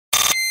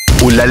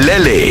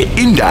Ulalele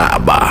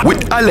Indaba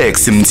with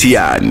Alex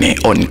Mthiyane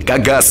on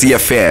Gagasi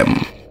FM.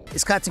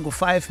 Isikhathi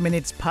ngo5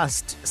 minutes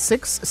past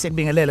 6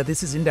 sekubingelela.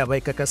 This is Indaba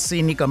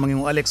Gagasi kama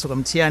ngingu-Alex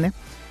Mthiyane.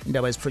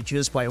 Indaba is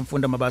produced by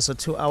Mfunda Mabasa.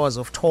 2 hours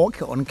of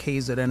talk on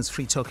KZN's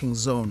Free Talking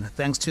Zone.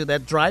 Thanks to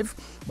that drive,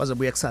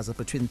 bazabuya kusasa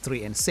between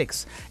 3 and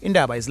 6.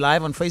 Indaba is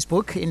live on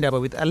Facebook, Indaba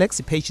with Alex,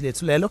 page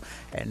letulelo,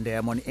 and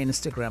I'm on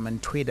Instagram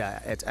and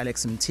Twitter at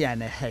Alex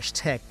Mthiyane,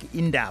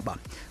 #Indaba.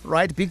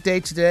 Right, big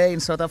day today in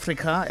South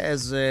Africa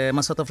as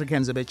South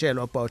Africans are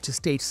about the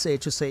state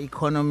to say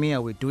economy,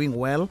 are we doing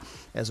well,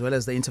 as well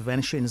as the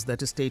interventions that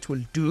the state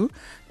will do.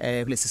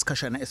 Let's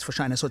discussion as for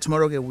China. So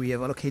tomorrow we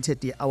have allocated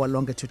the hour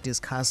longer to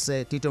discuss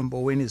Tito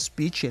Mboweni's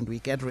speech, and we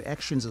get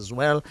reactions as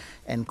well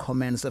and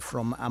comments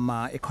from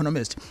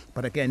economists.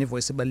 But again,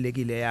 voice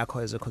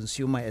as a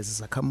consumer, as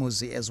a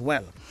Sakamuzi as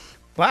well.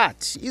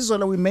 But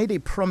Isola, we made a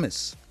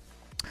promise.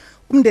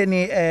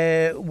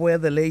 Where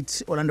the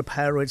late Orlando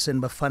Pirates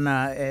and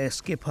Bafana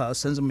skipper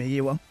Senzo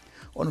Meyiwa,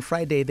 on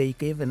Friday they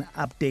gave an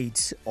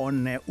update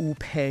on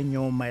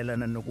ngophenyo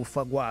mayelana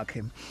nokufa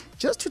kwakhe.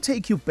 Just to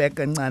take you back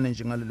kancane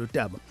nje ngalolu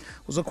daba.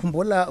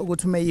 Uzokhumbula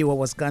ukuthi uMeyiwa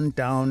was gunned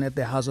down at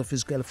the house of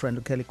his girlfriend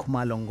uKelly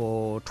Khumalo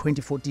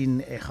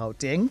ngo-2014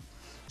 eGauteng.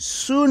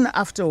 Soon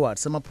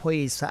afterwards,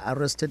 amaphoyisa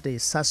arrested a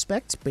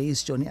suspect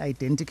based on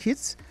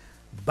identities,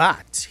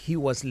 but he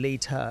was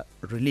later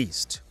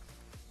released.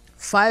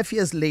 5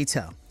 years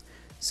later,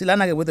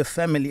 Silana with the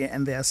family,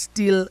 and they are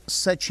still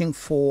searching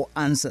for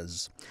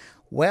answers.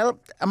 Well,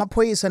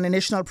 amaphoyisa and the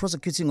National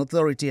Prosecuting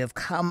Authority have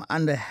come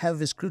under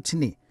heavy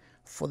scrutiny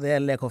for their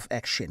lack of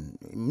action.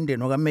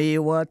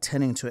 Meyiwa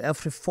turning to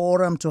every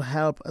forum to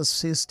help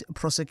assist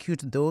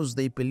prosecute those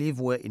they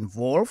believe were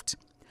involved.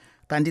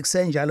 Kandik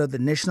Senjalo, the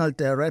National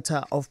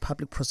Director of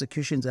Public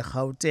Prosecutions at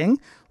Gauteng,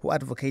 who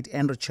advocate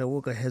Andrew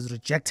Chawuka, has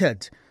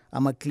rejected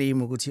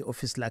claim ukuthi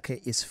office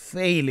lakhe is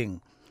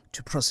failing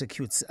to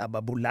prosecute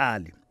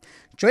ababulali.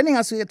 Joining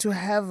us here to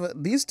have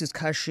this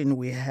discussion,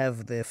 we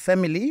have the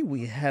family.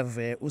 We have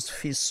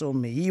Senzo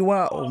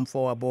Meyiwa,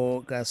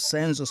 umfowabo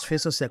kaSenzo.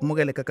 Senzo,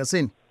 siyakumukela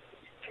Gagasi.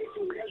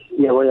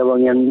 Yebo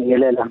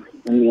ngiyangibingelela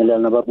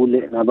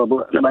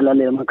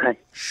nabalaleli emakhaya.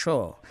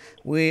 Sure.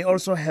 We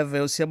also have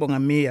Siyabonga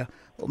Mia,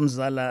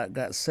 umzala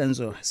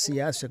kaSenzo.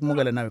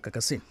 Siyakumukela nawe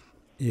Gagasi.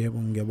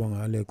 Yebo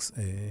ngiyabonga Alex,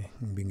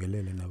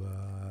 ngibingelele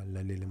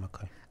nabalaleli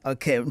emakhaya.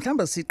 Okay,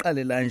 mhlamba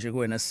siqale la nje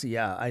kuwena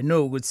Siya. I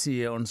know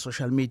ukuthi on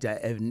social media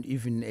and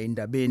even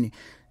endabeni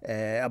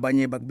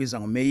abanye bakubiza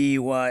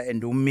ngoMeyiwa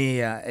and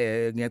uMia.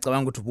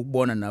 Ngiyacabanga ukuthi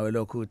ukubona nawe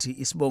lokho ukuthi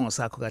isibongo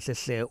sakho kahle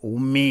hle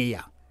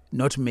uMia,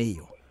 not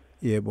Meyiwa.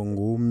 Yebo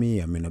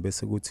nguMia mina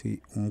bese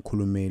kuthi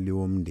umkhulumeli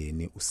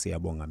womndeni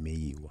uSiyabonga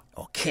Meyiwa.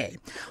 Okay.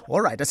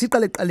 All right,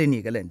 asiqale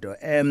eqaleni ke lento.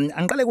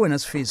 Angiqale kuwena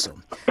Sifiso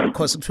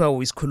because kuthiwa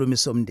uyisikhulumi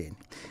somndeni.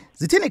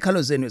 Zithini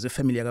ikhalo zenu as a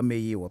family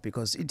kaMeyiwa,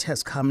 because it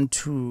has come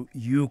to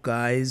you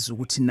guys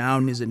ukuthi now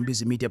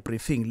nizenbiza media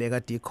briefing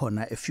lekade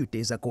ikhona a few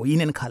days ago.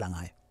 Yini enikhala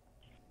ngayo?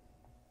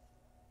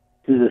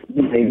 This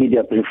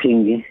media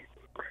briefing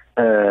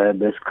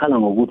besikhala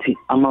ngokuthi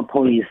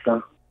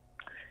amaphoyisa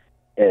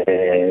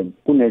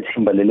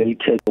kunethimba lelo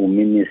likhethe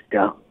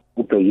uminister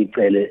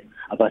ubhekicele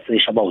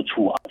abasesha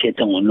abawu2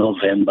 akhethe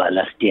ngoNovember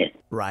last year.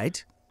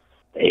 Right.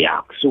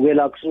 Yeah,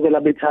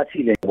 kusukela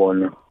bethathile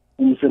bona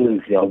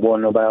umsebenzi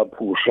yabona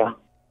bayaphusha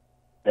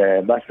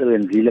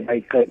basebenzile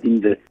bayiqeda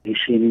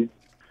investigation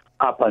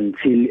up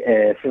until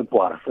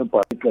February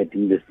iqeda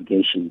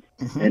investigation.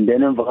 And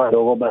then emva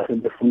kwaloko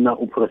basebefuna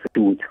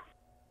uprosecutor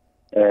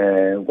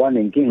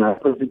kwanenkinga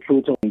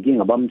prosecutor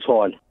inkinga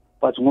bamthola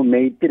but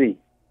ngoMay 3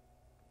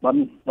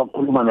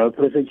 bakhuluma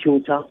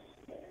noprosecutor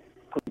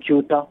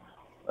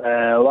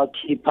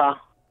wakhipha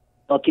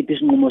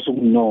isinqumo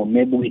sokuno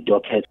maybe we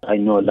docket I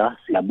know la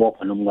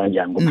siyabopha noma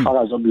kanjani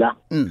ngokufakazi obla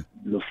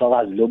lo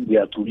fakazi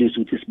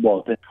lokuyagculisa ukuthi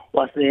sibophe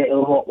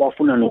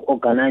wafuna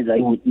noorganize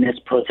i-witness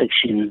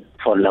protection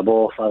for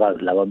labo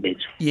fakazi laba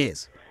bethu.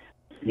 Yes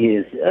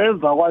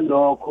emva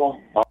kwalokho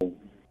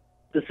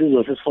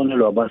sisizwe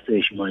sesifonelwa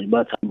abaseshi manje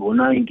bathi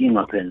bona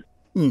inkinga phela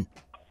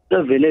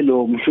sevele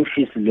lo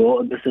mshushisi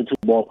lo besethu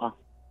ubopha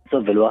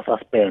sevele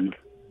wasuspend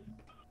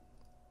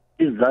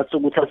izathu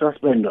ukuthi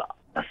asuspend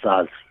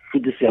asazi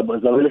futhi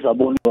siyabazawela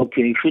sabona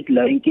okay futhi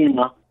la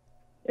inkinga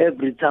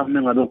every time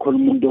engabe khona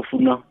umuntu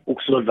ofuna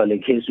ukusolve le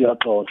case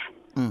uyaxoxa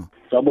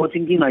sabothi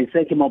inkinga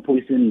ayisekho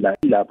emaphoyiseni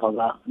lapha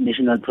ka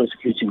National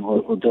Prosecuting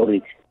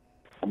Authority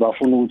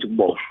abafuna ukuthi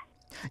kuboshwe.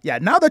 Yeah,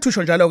 now that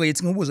usho njalo ke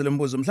yithi ngibuze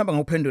lembuzo mhlamba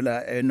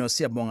ngophendula no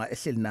Siyabonga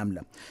ehleli nami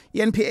la.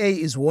 iNPA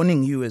is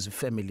warning you as a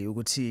family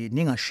ukuthi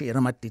ningashare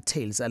ama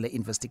details ale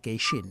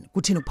investigation.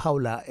 Kuthini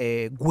uPaula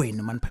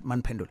kwenu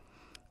maniphendula?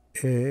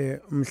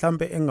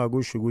 Mhlambe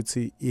engakusho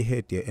ukuthi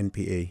ihead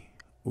yeNPA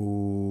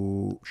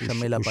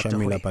uShamila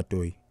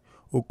Batoyi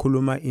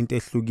ukhuluma into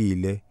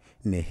ehlukile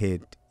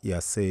nehead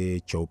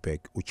yase Joburg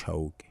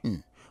uChauke.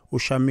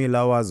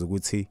 uShamila wazi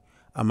ukuthi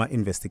ama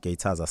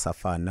investigators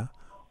asafana.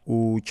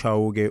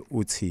 uChauke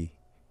uthi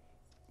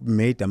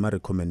made ama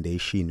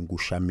recommendation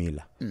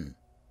kuShamila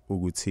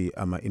ukuthi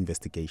ama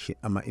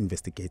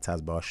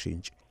investigators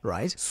bawashintshe.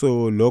 Right.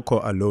 So lokho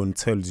alone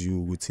tells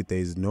you ukuthi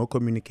there is no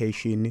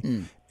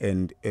communication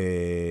and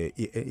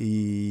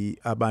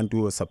abantu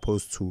who are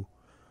supposed to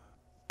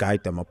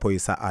guide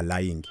amaphoyisa are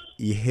lying.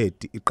 I-head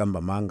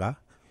iqamba manga,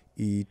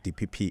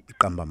 i-DPP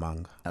iqamba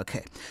manga.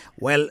 Okay.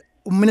 Well,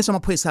 uMinister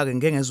wamaphoyisa ke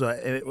ngengezwa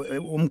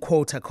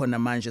umquote khona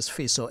manje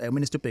Sifiso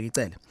Minister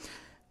Kwecala.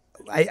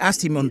 I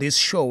asked him on this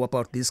show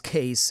about this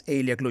case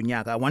earlier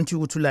kulonyaka. I want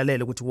you to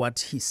lalela ukuthi what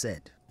he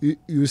said.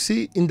 You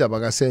see Indaba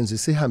kaSenzo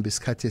sihambe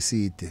isikhathi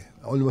eside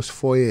almost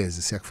 4 years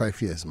siya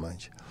 5 years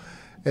manje.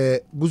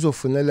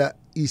 Kuzofunela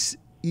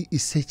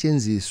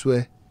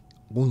isetshenziswe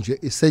kunje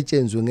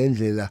isetshenzwe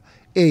ngendlela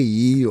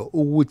eyiyo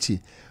ukuthi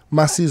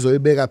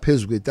masizoyibeka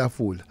phezulu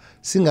kwetafula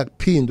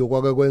singakuphindi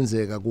okwake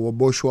kwenzeka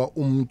kuboshwa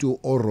umuntu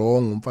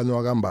orong umfana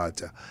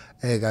wakambatha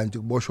kanti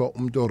kuboshwa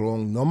umuntu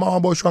orong noma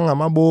waboshwa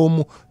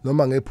ngamabomu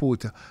noma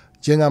ngephutha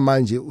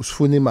njengamanje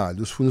usifuna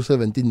imali usifuna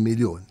 17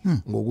 million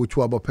ngokuthi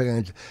wabopheka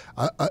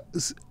ngendlela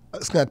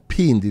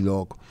singakuphindi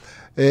lokho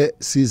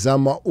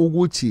sizama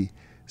ukuthi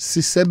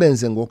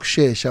sisebenze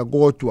ngokusheshsha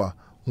kodwa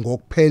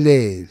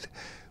ngokuphelele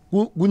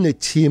kune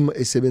team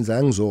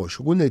esebenza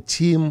ngizosho kune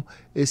team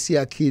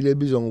esiyakhile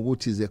ebizwa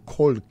ngokuthi the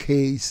cold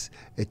case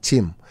a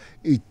team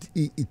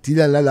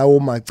idila nalawo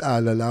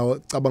macala lawo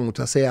cabanga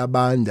ukuthi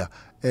aseyabanda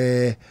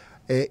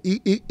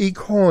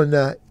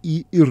ikhona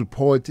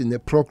i-report ne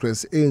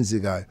progress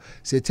enzikayo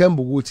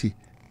sethemba ukuthi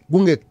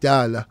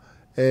kungekudala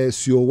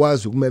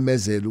siyokwazi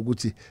ukumemezela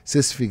ukuthi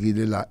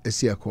sesifikile la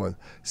esiyakhona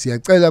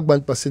siyacela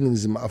kubantu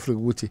baseningizimu Afrika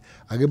ukuthi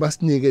ake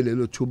basinike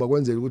lelo thuba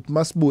kwenzela ukuthi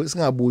masibuye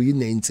singabuyi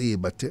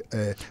nentsiba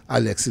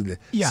Alex le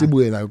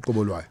sibuye nayo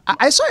qobo lwayo.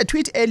 I saw a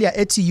tweet earlier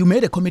ethi you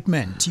made a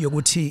commitment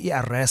yokuthi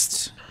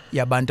iarrest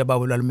yabantu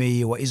ababulala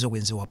uMeyiwa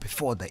izokwenziwa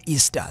before the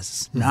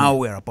Easters. Now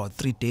we're about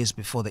 3 days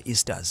before the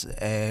Easters.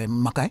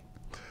 Makai?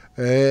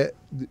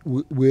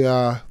 We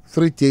are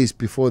 3 days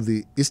before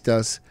the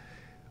Easters.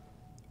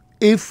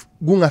 If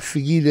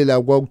kungafikile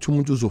la kwakuthi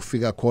umuntu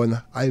uzofika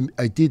khona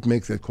I did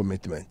make that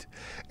commitment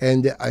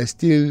and I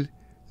still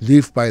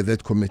live by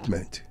that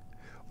commitment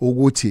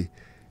ukuthi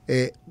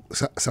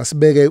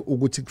sasibeke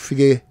ukuthi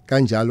kufike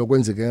kanjalo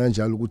kwenzeke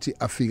kanjalo ukuthi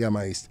afike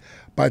ama-Easter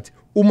but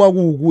uma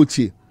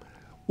kuukuthi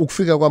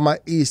ukufika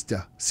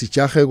kwama-Easter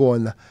sijahe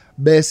kona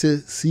bese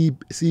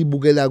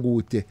sibukela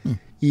kude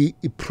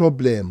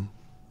i-problem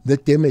the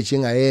damage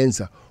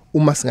engayenza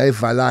uma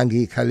singayivalanga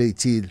ikhala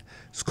ethile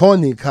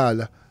sikhona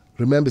ikhala.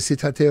 Remember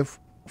sithathe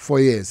 4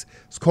 years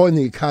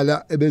sikhona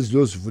ikhala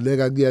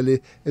ebezilozivuleka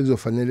kuyale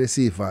ekuzofanele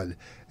sivale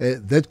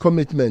that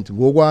commitment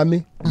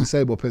ngokwami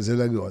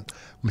ngisayibophezela kuyona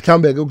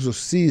mhlambe ke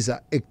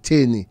kuzosiza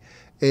ekutheni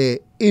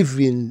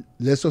even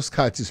leso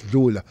sikhathi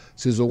sidlula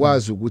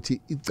sizokwazi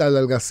ukuthi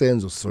icala lika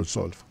Senzo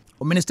solve.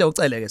 Uminister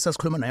uceleke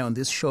sasikhuluma naye on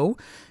this show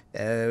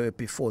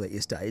before the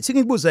Easter. Ithi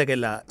ngikubuzeke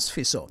la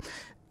Sifiso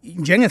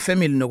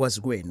njengefamily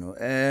nokwazi kwenu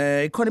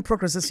ikhona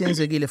iprogress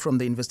esiyenzekile from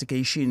the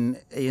investigation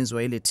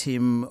eyenziwa ile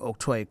team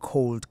okuthiwa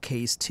i-cold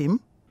case team.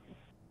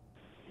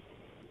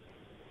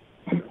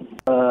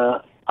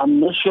 I'm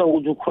not sure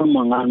ukuthi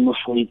ukhuluma ngani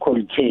mosho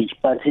i-cold case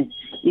but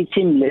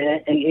i-team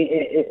le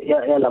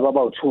yalaba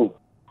abawu-2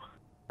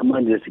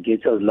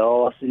 ama-investigators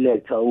lawa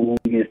waselecta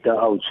uMinister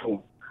awu-2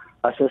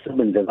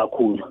 asesebenze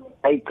kakhulu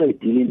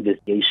ayiqedile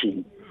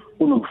investigation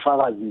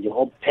kunobufakazi nje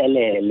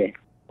obuphelele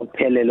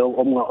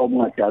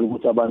okungadala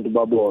ukuthi abantu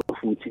babone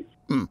futhi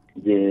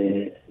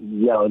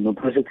no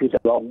prosecutor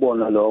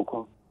wakubona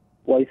lokho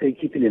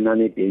wayeseyikhiphile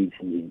nane date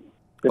nje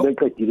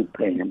sebeqedile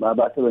ukuphenya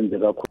basebenze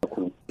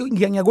kakhulu.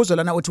 Ngiyakuzwa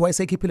lana uthi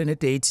wayeseyikhiphile ne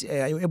date.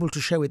 Are you able to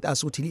share with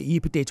us ukuthi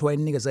yipi date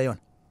wayenikeza yona?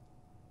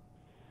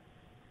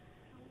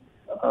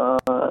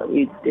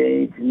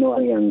 I-date no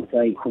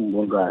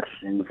angisayikhumbula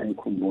kahle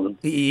ngisayikhumbula.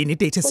 Ini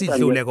date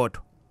esidlule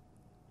kodwa.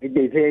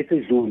 I-date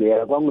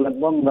esidlule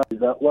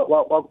kwangilaza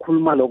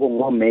wakhuluma lokho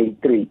ngo-May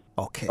 3.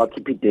 Okay.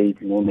 Wakhipha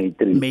i-date ngo-May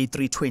 3. May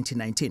 3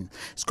 2019.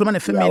 Sikhuluma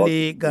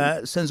nefamily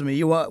ka Senzo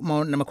Meyiwa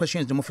nama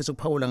questions noma ufisa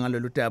ukuphawula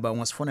ngalolu daba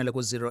ungasifonela ku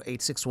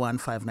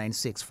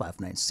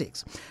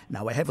 0861596596.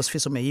 Now I have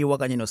Senzo Meyiwa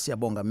kanye no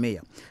Siyabonga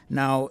Mayor.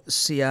 Now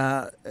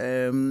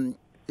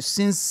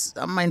since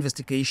my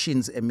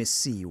investigations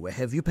emisiwe,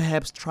 have you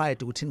perhaps tried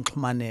ukuthi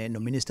nixhumane no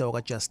Minister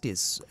of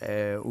Justice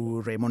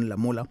uRaymond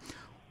Lamula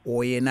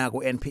oyena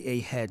ku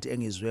NPA head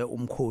engizwe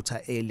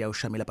umquota earlier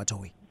uShamila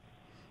Batowi?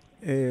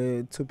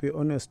 To be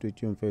honest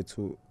with you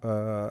mfethu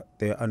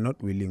they are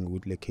not willing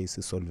with the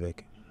case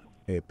solved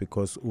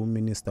because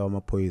uMinister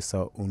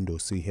wamaphoyisa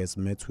uNdosi has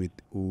met with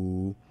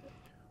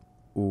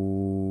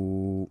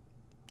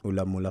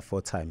uLamula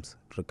 4 times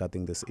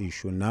regarding this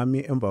issue.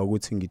 Nami emva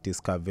ukuthi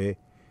ngidiscover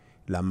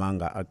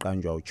lamanga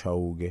aqanjwa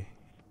uChawuke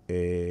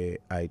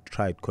I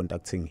tried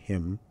contacting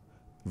him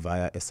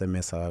via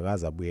SMS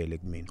akakaza abuyele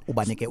kumina.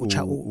 Ubanike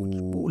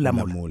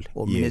uLamula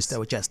or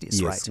Minister of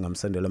Justice, right? Yes,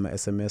 ngamsendela ama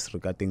SMS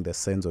regarding the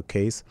Senzo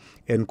case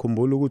and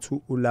khumbula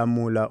ukuthi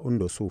uLamula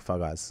uNdosi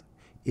ufakazi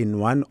in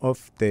one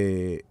of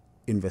the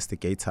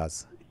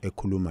investigators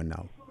ekhuluma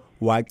nawo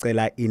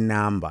wacela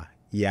inamba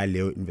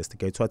yaleyo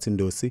investigator wathi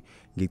Ndosi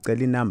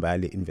ngicela inamba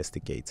yale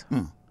investigator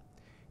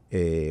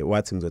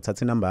wathi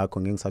ngizothatha inamba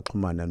yakho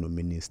ngengisaxhumana no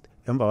minister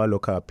emva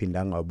kwalokho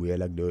akaphinda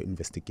ngabuyela kuleyo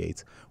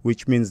investigator,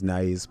 which means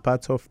naye is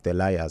part of the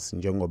liars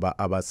njengoba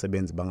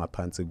abasebenzi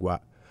bangaphansi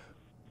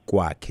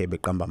kwakhe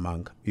beqamba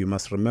amanga. You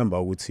must remember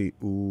ukuthi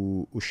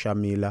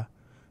uShamila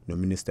no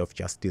Minister of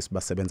Justice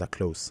basebenza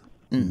close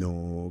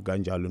no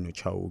kanjalo no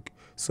Chauke.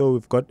 So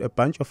we've got a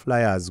bunch of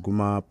liars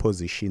kuma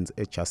positions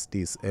at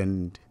justice,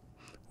 and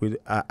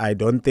I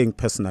don't think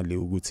personally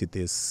ukuthi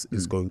this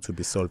is going to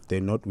be solved.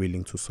 They're not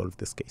willing to solve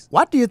this case.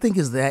 What do you think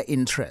is their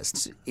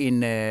interest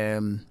in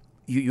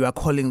you are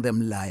calling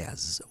them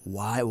liars?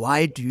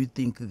 Why do you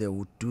think they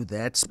would do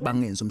that?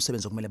 Bangenza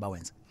umsebenzi okumele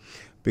bawenze.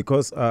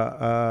 Because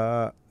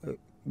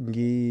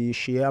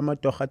ngishiya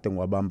amatoha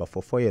ngwabamba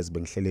for 4 years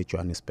bengihlele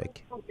eJohannesburg.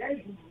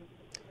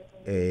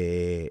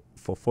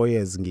 For 4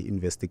 years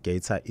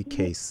ngi-investigator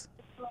i-case.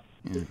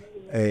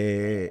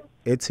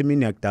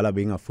 Ethimini yakudala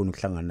bengafuna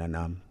ukuhlangana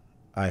nami.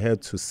 I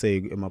had to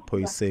say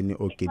emaphoyiseni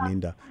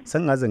oGininda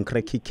sengaze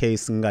ngicrack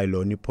i-case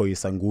ngayilona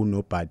iphoyisa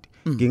ngunobody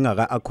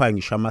ngingaka acquire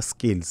ngisho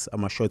ama-skills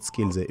ama-short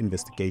skills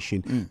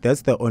e-investigation.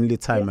 That's the only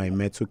time I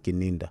met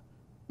uGininda.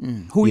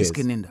 Who is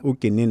Gininda?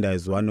 uGininda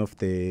is one of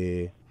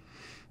the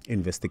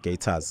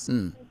investigators.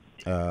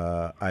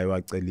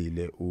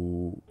 Ayiwacelile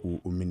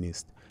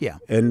uminister. Yeah.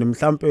 And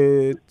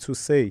mhlambe to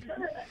say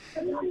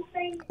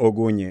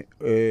okunye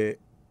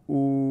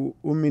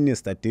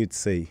uminister did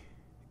say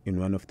in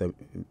one of the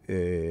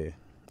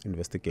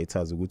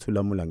investigators ukuthi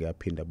ulamula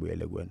ngiyaphinda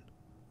buyele kwena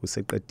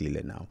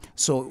useqedile now.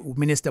 So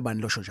uminister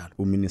bani losho njalo?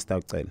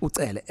 Uminister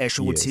ucele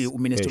esho ukuthi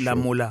uminister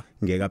ulamula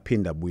ngeke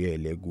aphinda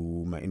buyele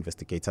kuma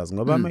investigators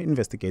ngoba ama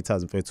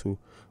investigators mfethu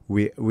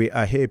we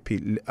are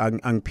happy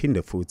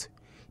angiphinde futhi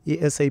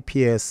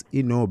iSAPS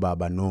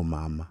inobaba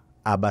nomama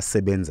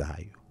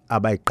abasebenzayo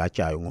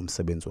abayiqatshayo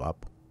ngomsebenzi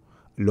wabo.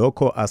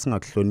 Lokho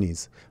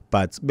asingakuhlonisa,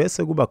 but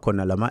bese kuba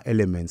khona lama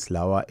elements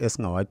lawa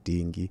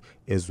esingawadingi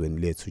ezweni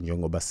lethu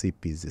njengoba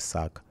sibhizi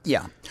saka.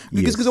 Yeah.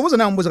 Ngizobuza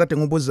na umbuzo kade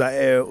ngobuza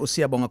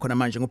usiyabonga khona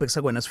manje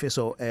ngobhekisa kwena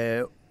Sifiso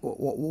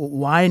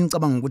why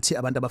ngicabanga ukuthi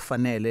abantu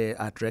abafanele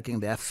are dragging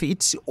their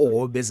feet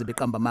or beze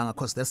beqamba manga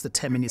because that's the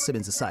term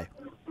enisebenzisayo.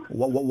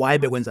 Why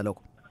bekwenza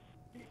lokho?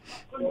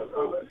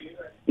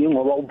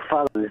 Ingoba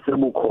ubufakazi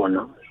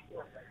sebukhona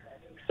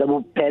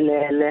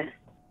sebuphelele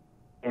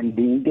and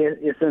into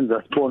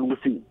esenza sibone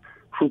ukuthi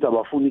futhi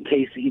abafuna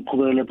icase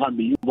iqhubekele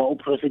phambili ngoba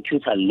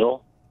uprosecutor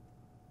lo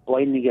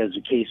wayinikeza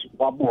icase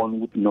wabona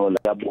ukuthi no la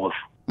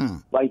yaboshwa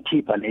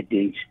bayikhipha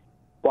nedate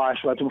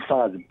washo wathi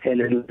ubufakazi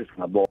buphelele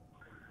singabona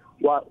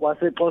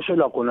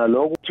wasexoshelwa khona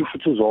lokho ukuthi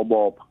futhi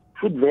uzobopha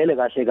futhi vele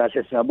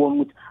kahle siyabona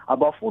ukuthi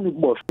abafuni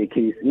ukuboshwa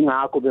icase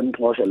ingakho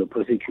bemxosha lo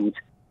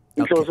prosecutor.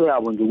 Inhloso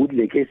yabo nje ukuthi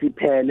le case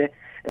iphele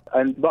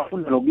and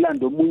bafuna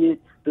nokulanda omunye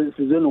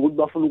sizwe nokuthi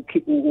bafuna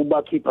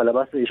ubakhipha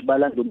labaseshi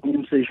balanda omunye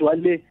umseshi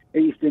wale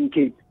eEastern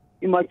Cape.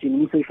 Imagine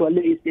umseshi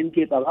wale eEastern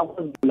Cape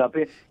akakwazi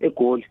lapha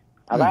eGoli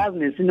akayazi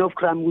nesine of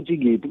crime ukuthi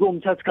ngiphi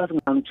kumthatha isikhathi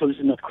ngani ukuthola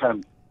isine of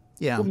crime.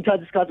 Yeah.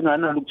 Kumthatha isikhathi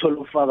ngani ukuthola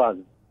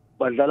ubufakazi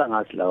badlala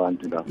ngasi la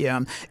bantu la.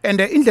 Yeah. And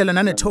indlela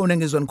nane tone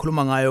engizwa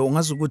nikhuluma ngayo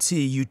ungazi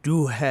ukuthi you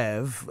do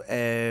have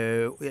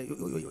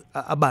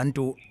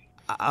abantu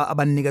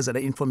abanikeza la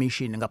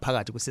information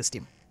ngaphakathi ku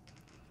system.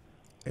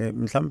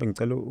 Mhlambe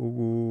ngicela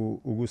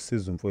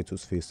ukusiza umfowethu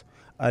Sifiso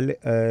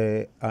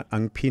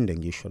angiphinde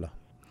ngisho la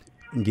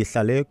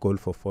ngihlale eGoli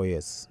for 4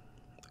 years,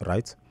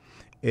 right?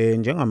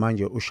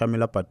 Njengamanje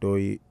uShamila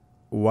Batoyi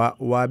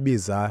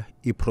wabiza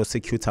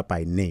iprosecutor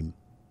by name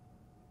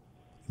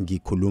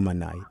ngikhuluma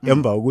naye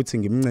emva ukuthi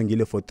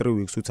ngimncengile for 3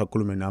 weeks uthi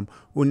akhulume nami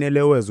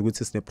uneleweza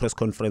ukuthi sine press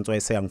conference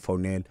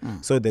wayeseyangifonela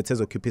so that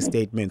ezokhipha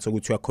istatement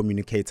sokuthi uya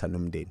communicate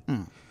nomndeni.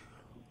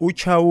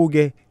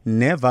 Uchauke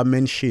never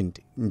mentioned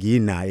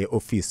nginaye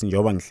office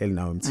njengoba ngihleli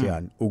nawe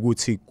Mthiyane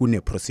ukuthi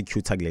kune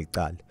prosecutor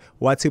kulecala.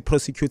 Wathi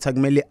prosecutor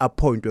kumele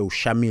appointwe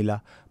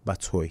uShamila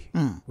Batoyi.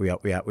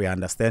 We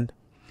understand?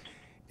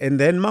 And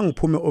then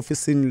mangiphume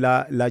officeini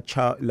la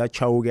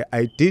Chauke,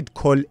 I did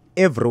call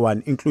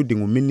everyone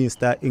including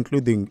uminister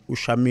including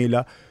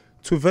uShamila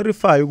to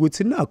verify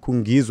ukuthi nakho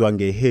ngizwa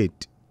ngehead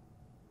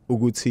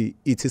ukuthi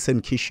ithi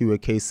senkhishiwe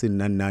case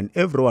nani.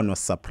 Everyone was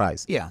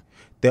surprised. Yeah.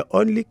 The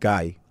only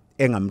guy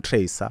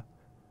engamtracer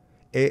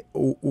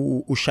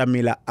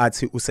uShamila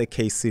athi use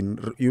case in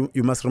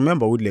you must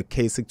remember with the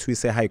case to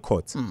say high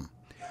court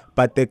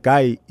but the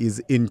guy is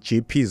in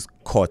GP's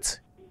court.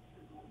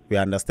 We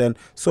understand?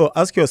 So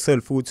ask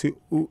yourself ukuthi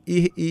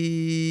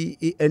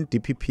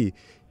NDPP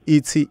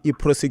ithi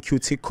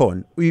iprosecute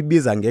khona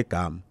uyibiza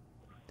ngegama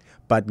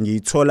but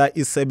ngiyithola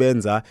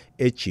isebenza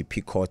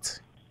eGP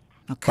court.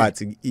 Okay.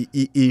 But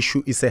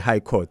issue is a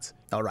high court.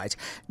 All right.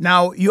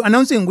 Now you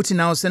announcing ukuthi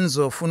now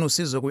Senzo funa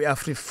usizo ku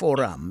Afri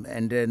Forum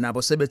and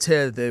nabo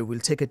sebethe they will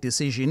take a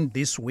decision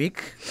this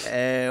week.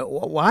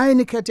 Why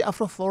nikhethi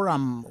Afri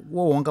Forum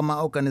wo wonke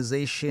ama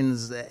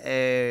organizations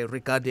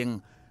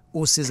regarding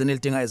usizo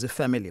nelidinga as a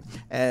family?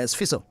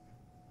 Sifiso.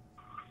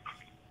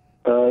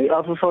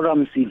 Afri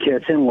Forum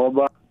sikhethe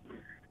ngoba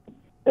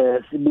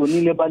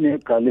sibonile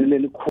banegalelo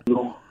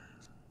elikhulu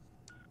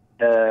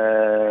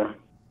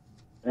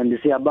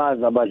and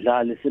siyabaza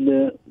abadlali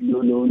sibe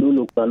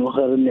lokudala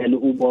uHerinele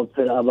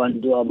ubophe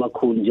abantu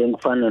abakhulu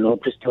njengofana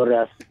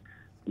noPristorius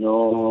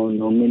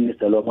no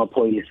minister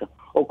lwamaphoyisa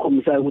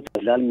okhombisa ukuthi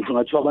abadlali ngisho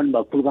ngathi abantu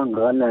bakhulu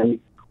kangakanani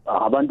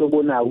abantu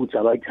obonayo ukuthi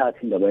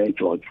abayithathi indaba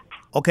yeJojo.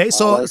 Okay,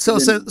 so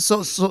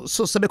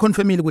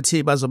sebeconfirmile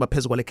ukuthi bazoba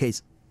phezulu kwale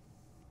case.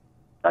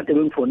 Kade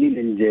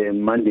bengifonile nje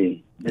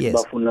Monday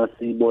bafuna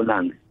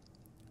sibonane.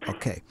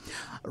 Okay.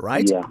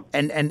 Right. Yeah.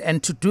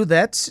 And to do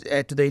that,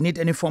 do they need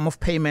any form of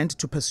payment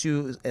to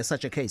pursue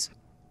such a case?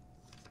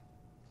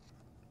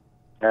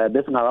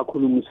 Bese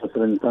ngakakhulumisa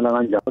sebenzisana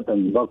kanjalo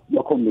kodwa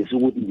bakhombisa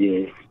ukuthi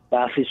nje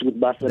bayafisa ukuthi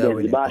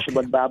basebenze basho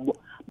bathi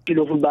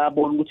kilo futhi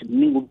bayabona ukuthi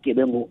kuningi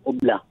ubugebengu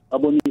obla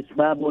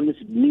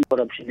bayabonisa kuningi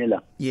corruption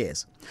la.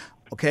 Yes.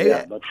 Okay.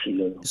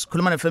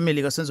 Sikhuluma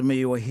nefamily kaSenzo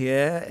Meyiwa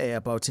here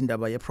about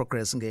indaba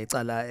ye-progress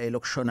ngecala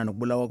lokushona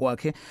nokubulawa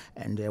kwakhe,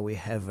 and we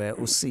have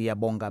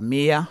uSiyabonga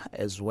Mia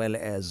as well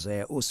as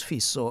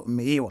uSfiso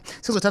Meyiwa.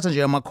 Sizothatha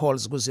nje ama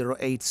calls ku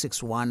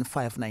 0861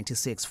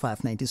 596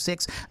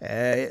 596.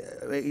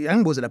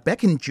 Yangibuza la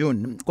back in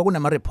June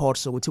kwakunama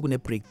reports ukuthi kune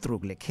breakthrough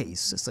kule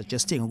case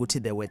suggesting ukuthi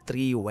there were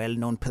 3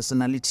 well-known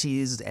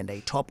personalities and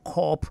a top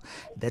cop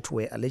that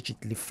were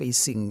allegedly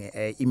facing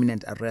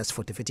imminent arrest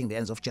for defeating the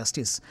ends of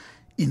justice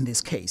in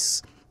this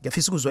case.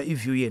 Ngiyafisa ukuzwa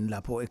iview yenu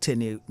lapho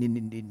ekutheni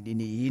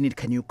yini,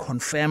 can you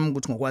confirm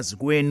ukuthi ngokwazi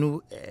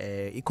kwenu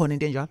ikhona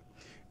into enjalo?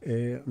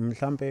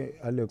 Mhlambe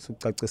Alex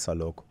ucacisa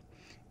lokho.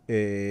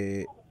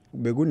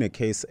 Bekune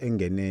case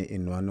engene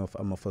in one of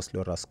ama first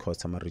lawrence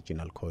courts, ama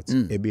regional courts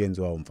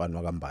ebiyenziwa umfana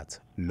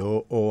wakambatha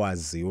lo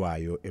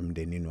owaziwayo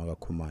emndenini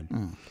wakaKhumalo.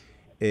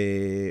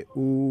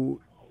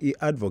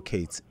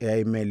 I-advocate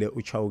eyayimele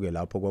uchawuke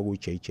lapho kwaku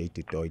JJ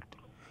Didoit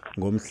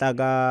ngomhla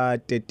ka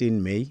 13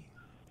 May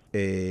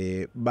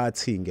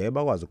bathi ngeke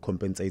bakwazi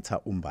ukucompensate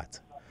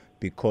umbatha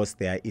because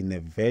they are in a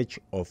verge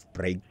of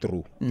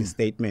breakthrough. The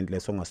statement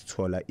leso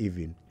ngasithola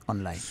even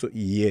online. So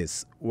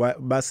yes,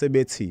 base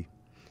bethi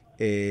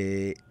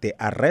the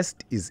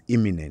arrest is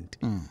imminent.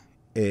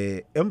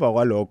 Emva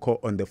kwalokho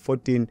on the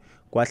 14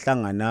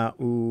 kwahlangana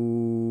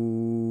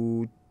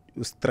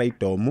u-Straight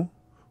Domo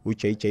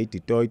uJJ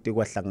Didoit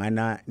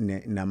kwahlangana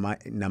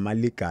nama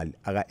legal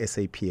aka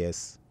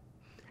SAPS.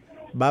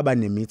 Baba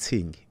ne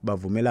meeting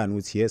bavumelana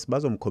ukuthi yes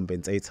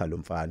bazomcompensate lo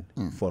mfana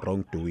for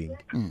wrongdoing.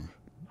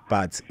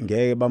 But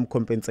ngeke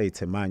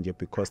bamcompensate manje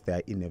because they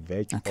are in a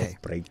verge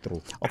of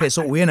breakthrough. Okay,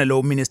 so uyena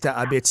lo minister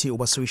abethi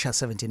ubaswisha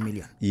 17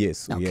 million.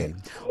 Yes, okay.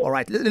 All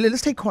right,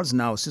 let's take calls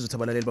now.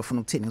 Sizothabalaleli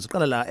bafuna ukuthini.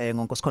 Ngizoqala la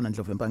ngonkosikhona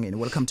Ndlovu empangeni.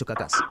 Welcome to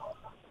Gagasi.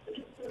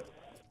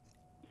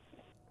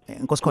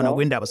 Nkosikhona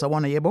kwindaba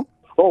sawona yebo?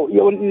 Oh,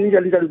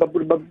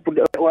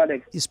 njalo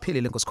Alex.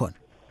 Isiphilile nkosikhona.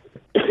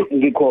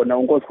 Ngikhona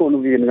unkosikhona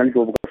uvile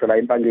ngandlovu kasala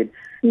empangeni.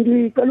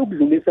 Ngicela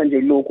ukudlulisa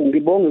nje lokhu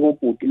ngibonge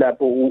ngobhuti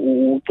lapho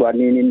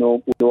uGcwanini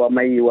nobhuti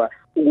wamayiwa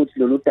ukuthi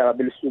lolu daba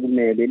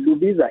belisukumele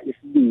lubiza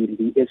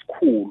isibindi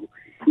esikhulu.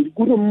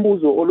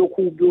 Kunombuzo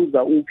olokhu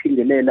ubuza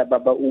uphindelela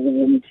baba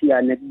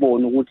uMthiyane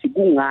kubona ukuthi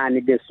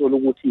kungani besola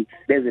ukuthi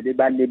beze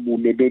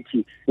bebalebule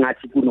bethi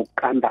ngathi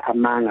kunokuqamba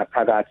amanga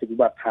phakathi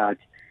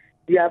kubaphathi.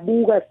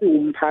 Siyabuka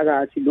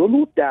siwumphakathi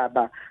lolu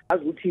daba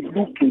azuthi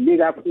lugcile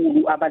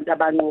kakhulu abantu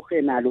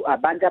abanqohe nalo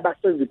abantu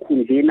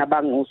abasezikhundleni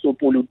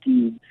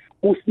abangosopolitiki.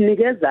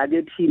 Kusinikeza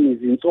ke thini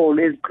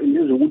izinsolo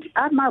eziqinile ukuthi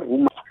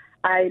ama-rumors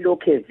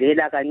ayilokhe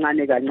vela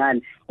kancane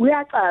kancane.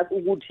 Kuyacaca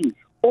ukuthi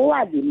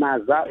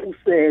owalimaza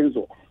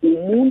uSenzo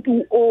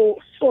umuntu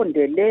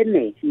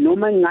osondelene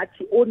noma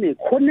ngathi one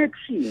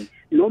connection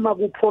noma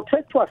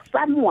kuprotectwa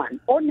someone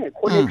one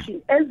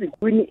connection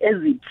ezikwini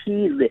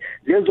ezithize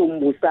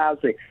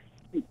zezombusazwe.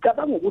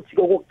 Cabanga ukuthi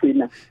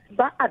kokugcina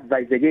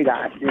ba-adviseke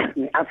kahle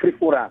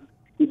nge-AfriForum.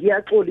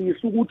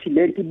 Ngiyaxolisa ukuthi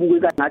lento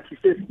ibukeka ngathi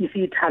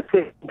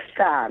sesithathwe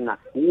ubuhlanga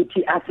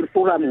ukuthi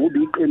AfriForum ngoba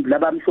iqembu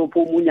labamhlophe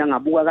omunye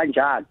angabuka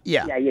kanjalo.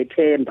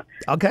 Siyayethemba.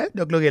 Okay,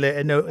 dokulungile,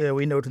 and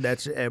we note that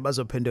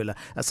bazophendula.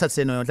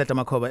 Asathe noNhlanhla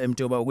Makhoba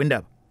eMtuba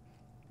kwindaba.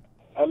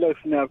 Alex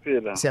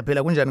niyaphila.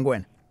 Siyaphila kunjani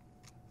kuwena?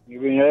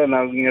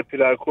 Ngibingelela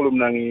ngiyaphila kakhulu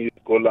mina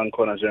ngigola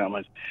ngikhona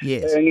njengamanje.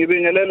 Yes.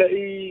 Ngibingelela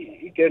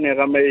igene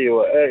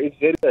kaMeyiwa. It's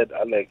very sad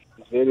Alex.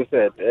 It's very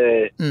sad.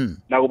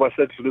 Nakuba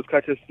sedlula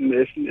isikhathi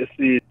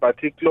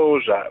esi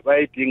closure,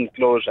 bayidinga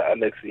closure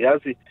Alex.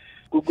 Yazi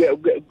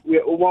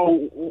uma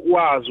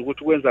wazi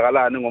ukuthi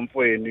kwenzakalani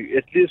ngomfweni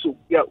at least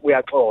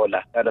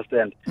uyaxola,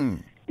 understand?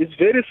 It's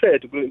very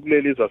sad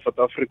kuleli za South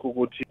Africa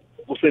ukuthi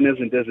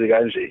kusenezinto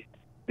ezikanje.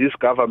 This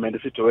government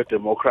is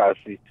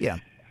democracy. Yeah.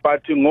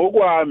 But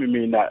ngokwami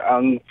mina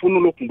angifuni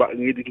lokhu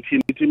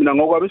ngithi mina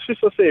ngokwami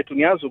isifiso sethu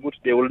ngiyazi ukuthi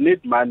they will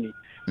need money.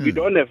 We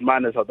don't have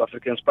money as South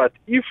Africans, but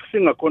if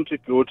singa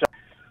contributor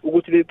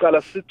ukuthi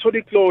licala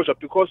sithole closure,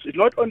 because it's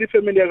not only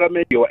family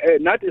yakaMeyiwa,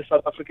 not as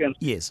South Africans.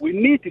 Yes. We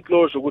need the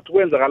closure ukuthi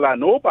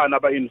kwenzakalani obani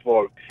aba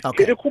involved.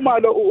 Okay.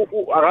 Khumalo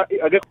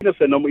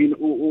akekho noma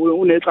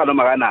unecala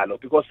makanalo,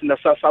 because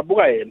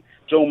sabuka yena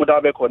njengomuntu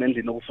abekhona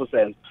endlini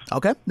ukufusenza.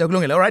 Okay,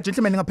 nokulungile. All right,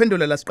 gentlemen,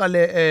 ngaphendula la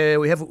siqale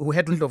we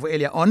had uNdlovu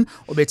earlier on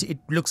obethi it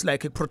looks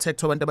like it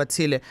protect abantu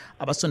abathile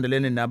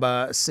abasondelene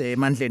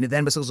nabasemandleni,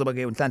 then bese kuzoba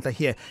ke uNhlanhla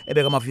here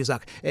ebeka ama views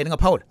akhe.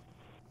 Ningaphawula.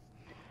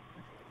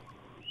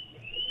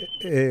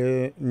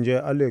 Nje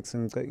Alex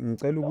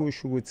ngicela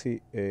ukusho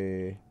ukuthi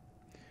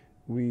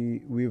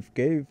we've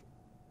gave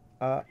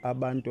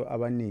abantu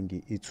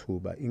abaningi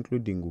ithuba,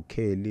 including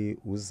uKelly,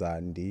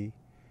 uZandi,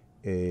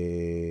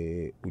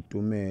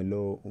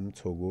 uTumelo,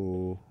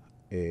 uMthoko,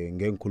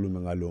 ngengikhulume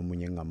ngalo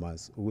munye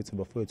ngamazi ukuthi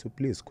bafowethu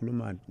please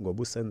khulumani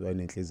ngoba uSenzo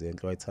enenhliziyo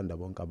enhle wayithanda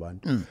bonke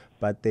abantu,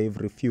 but they've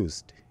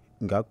refused.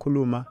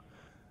 Ngakhuluma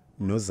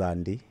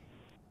noZandi,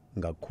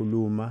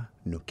 ngakhuluma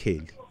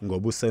noKelly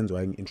ngoba uSenzo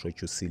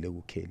wayengintroduceile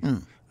kuKelly,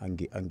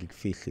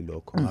 angikufihli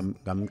lokho,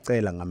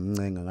 ngamcela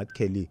ngamncenga ngathi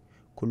Kelly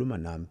khuluma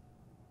nami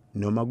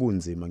noma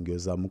kunzima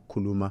ngiyozama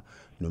ukukhuluma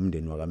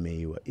nomndeni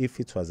wakaMeyiwa. If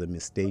it was a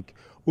mistake,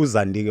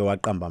 uZandi ke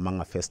waqamba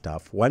manga first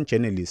half. One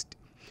journalist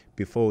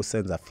before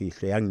uSenzo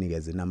afihle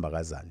yanginikeza inamba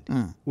kaZandi.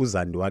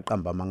 uZandi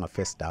waqamba manga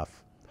first half,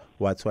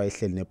 wathi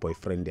wayehleli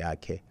neboyfriend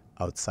yakhe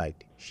outside,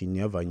 she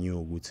never knew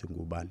ukuthi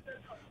ngubani.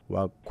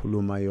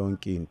 Wakhuluma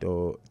yonke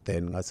into,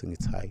 then ngathi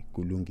ngithi hayi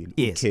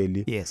kulungile.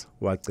 uKelly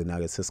wagcina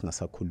ke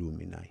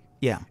sesingasakhulumi naye.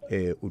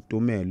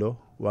 uTumelo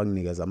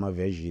wanginikeza ama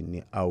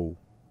version awu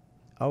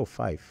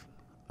 5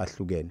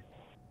 ahlukene,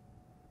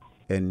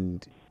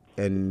 and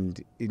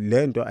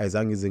lento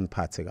ayizange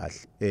izingiphathe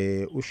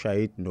kahle.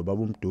 uShahid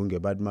nobaba uMdunge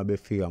bathi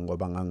mabefika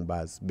ngoba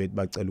ngangibazi bethi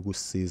bacela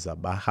ukusisiza,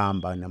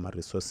 bahamba nama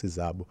resources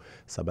zabo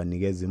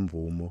sabanikeza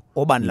imvumo.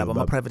 Obani laba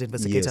ama private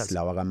investigators? Yes,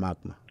 lawa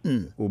kaMagma.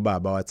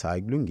 Ubaba wathi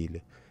hayi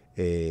kulungile,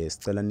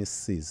 sicela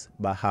nisisize.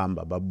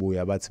 Bahamba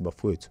babuya bathi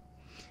bafowethu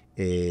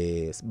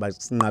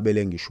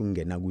basinqabele ngisho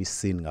ungena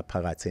kwiscene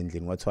ngaphakathi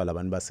endlini, kwathiwa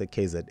labantu base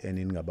KZN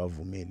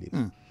ningabavumeli.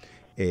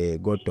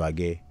 Kodwa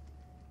ke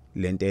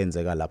lento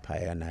eyenzeka lapha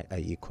yana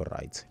ayikho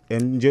right.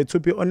 And nje to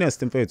be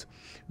honest mfethu,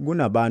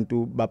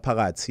 kunabantu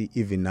baphakathi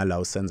even nala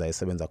uSenzo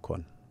ayesebenza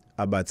khona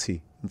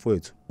abathi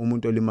mfethu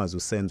umuntu olimaza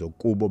uSenzo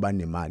kubo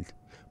banemali,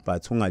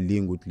 but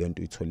ungalingi ukuthi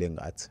lento uyithole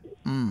ngathi.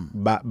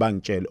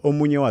 Bangitshela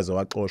omunye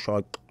wazo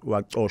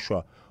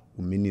waxoshwa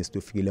uminister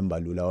ufikile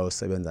embalula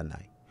wayosebenza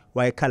naye,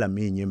 wayekhala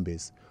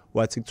minyembezi,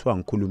 wathi kuthiwa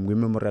ngikhuluma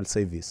kwi-memorial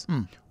service,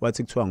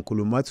 wathi kuthiwa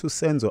ngikhuluma, wathi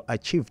uSenzo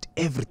achieved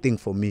everything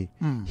for me.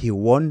 He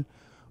won.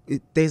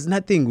 There's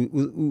nothing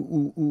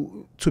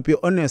to be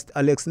honest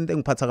Alex, into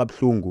engiphatha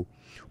kabuhlungu,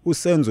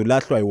 uSenzo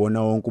lahlwa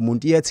yiwona wonke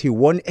umuntu, yet he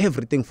won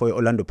everything for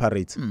Orlando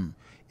Pirates.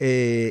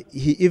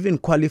 He even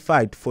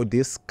qualified for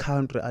this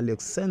country.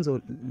 Alex,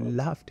 Senzo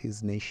loved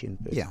his nation.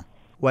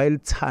 While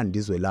thanda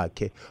izwe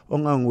lakhe,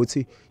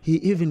 ongangokuthi he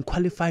even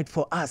qualified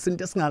for us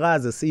into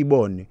esingakaze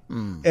siyibone.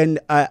 And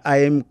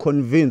I am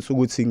convinced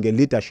ukuthi nge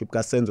leadership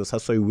kaSenzo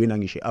sasoyiwina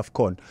ngisho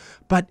AFCON,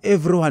 but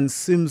everyone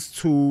seems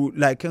to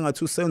like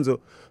engathi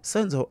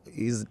Senzo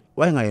is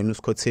wayengayena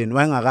uSkhotheni,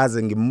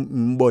 wayengakaze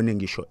ngimbone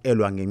ngisho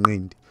elwa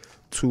ngenqindi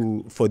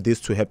for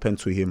this to happen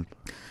to him.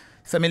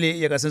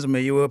 Family yakaSenzo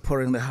Meyiwa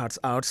pouring their hearts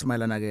out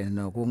mayelana ke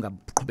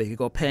nokungaqhubeki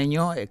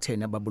ngophenyo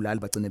ekutheni ababulali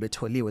bagcine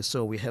betholiwe.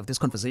 So we have this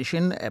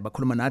conversation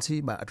bakhuluma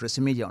nathi ba address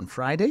media on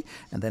Friday,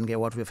 and then get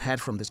what we've had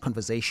from this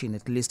conversation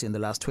at least in the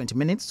last 20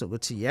 minutes. So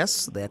ukuthi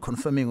yes, they are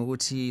confirming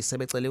ukuthi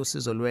sebecele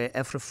usizo lwe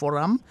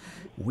AfriForum,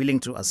 willing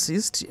to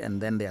assist,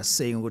 and then they are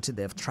saying ukuthi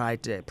they have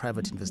tried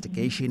private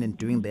investigation and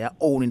doing their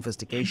own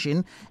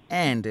investigation,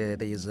 and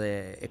there is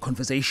a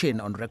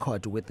conversation on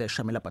record with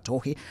Shamila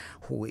Batohi,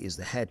 who is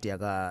the head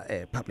yaga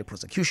public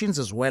prosecutions,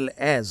 as well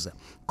as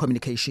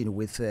communication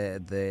with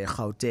the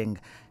Gauteng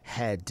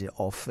head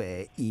of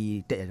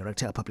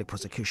Director of Public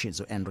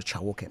Prosecutions, Andrew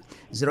Chawuke.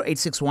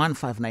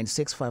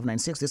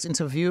 0861-596-596. This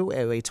interview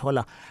we told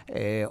on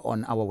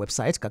our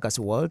website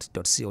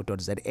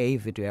gagasiworld.co.za,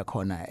 video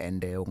yakhona,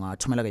 and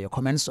ungathumela your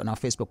comments on our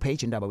Facebook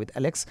page Indaba with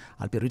Alex.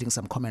 I'll be reading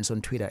some comments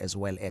on Twitter as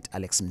well at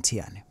Alex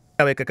Mthiyane.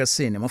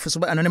 Gagasini mofisa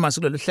uba anonymous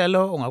kulolu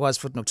hlelo, ungakwazi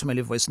futhi nokuthumela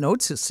i-voice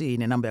note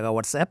sine number ka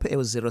WhatsApp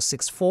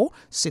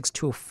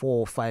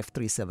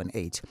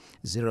 064-624-5378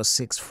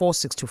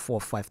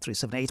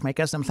 064-624-5378. My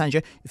guest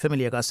namhlanje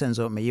ifamily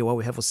yakaSenzo Meyiwa.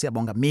 We have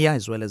uSiyabonga Mia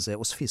as well as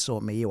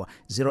uSifiso Meyiwa.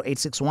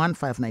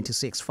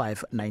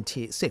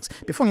 0861-596-596.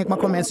 Before ngikuma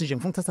comments nje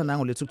ngifuna ukuthatha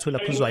nango lethu kuthula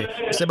khuzwayo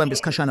usebamba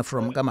isikhashana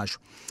from Kamasho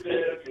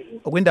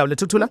okwindawo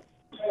lethu kuthula.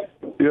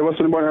 Yebo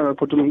sanibona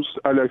Photulus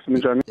Alex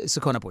njani?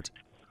 Sikhona bhuti.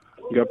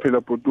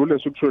 Ngiyaphila Bhutule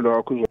sikuthula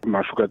kakhulu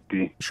Mashu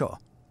kadi. Sure.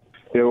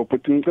 Yebo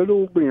Bhuti ngicela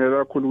ukubingelela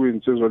kakhulu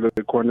kwinsizwa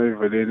lekhona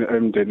eveleni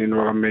emndenini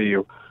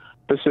wakaMeyiwa.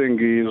 Bese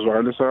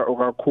ngizwakalisa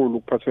kakhulu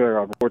ukuphatheka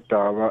kabi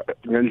kodaba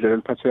ngendlela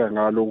eliphatheka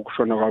ngalo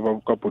ukushona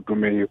kwaBhuti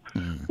Meyiwa.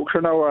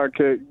 Ukushona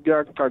kwakhe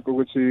kuyacaca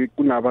ukuthi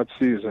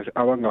kunabathize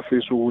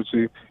abangafisa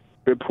ukuthi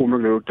bephume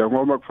kulelo daba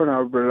ngoba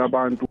kufanele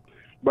abantu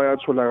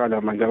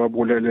bayatholakala manje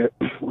ababulele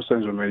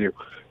uSenzo Meyiwa.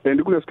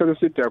 And kulesikhathi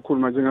eside kakhulu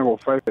manje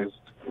ngo5 years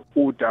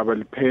udaba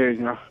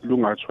liphenywa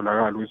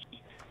lungatholakala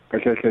ukuthi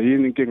kahle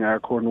yini inkinga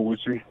yakhona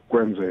ukuthi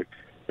kwenzeke.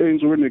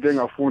 Eyinsukwini ke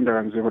ngafunda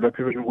kanzima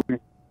lapha ukuthi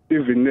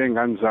even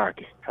nengane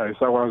zakhe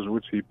ayisakwazi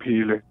ukuthi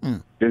iphile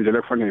ngendlela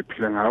efanele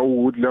iphile ngayo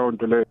ukuthi leyo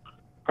nto le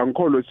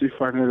angikholwa ukuthi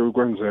ifanele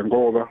ukwenza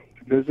ngoba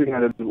lezi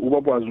ngale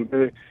ubabwazi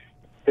ube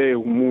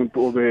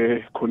umuntu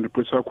obe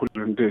contribute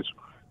kakhulu lethu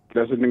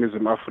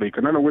laseNingizimu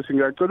Afrika nanokuthi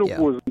ngiyacela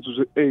ukubuza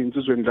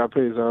insizweni lapha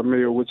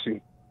ezameyo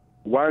ukuthi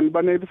one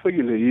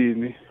banelisekile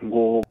yini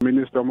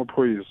ngominister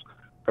wamaphoyisa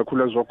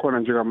kakhulu azokhona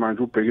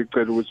njengamanje ubheka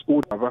icela ukuthi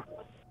udaba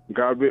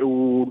ngabe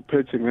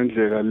uphethe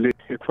ngendlela le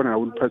ekufanele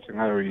uliphathe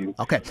ngayo yini.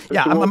 Okay,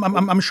 yeah,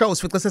 I'm sure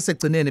usifice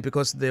sesegcineni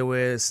because they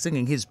were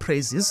singing his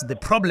praises. The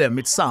problem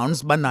it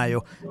sounds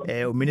banayo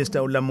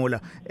uminister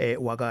uLamula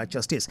waka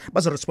justice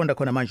bazoresponda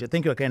khona manje.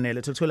 Thank you again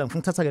Lethuthula.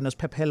 Ngifuna ukuthatha ke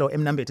noSiphephelo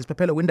eMnambethi.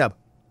 Siphephelo kwindaba.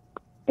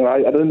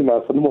 Hayi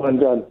anonymous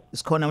kanjani?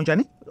 Sikhona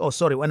unjani? Oh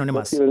sorry,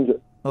 anonymous.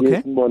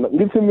 Okay. Ngibona.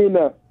 Ngithi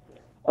mina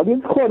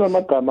akukhona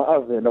amagama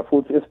avela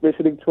futhi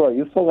especially kuthiwa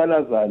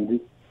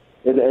yisokalazandi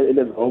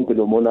elezonke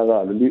lo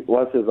monakalo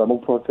wasezama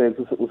ukuprotect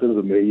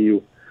uSenzo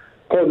Meyiwa.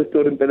 Khona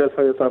istory impela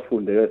saye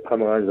safunde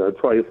eqhama kanjalo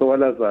kuthiwa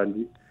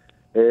yisokalazandi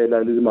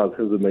la limazi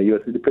Senzo Meyiwa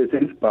siliphethe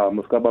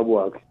isibhamu sikababa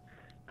wakhe.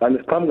 Kanti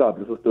siqhamuka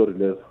lapho story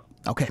leso.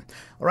 Okay.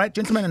 All right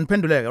gentlemen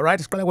niphenduleke. All right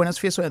siqala kuwena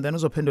Sifiso and then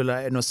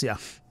uzophendula noSiya.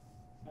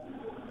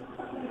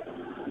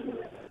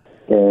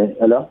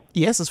 Hello?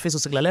 Yes, Sifiso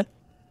sikulalela.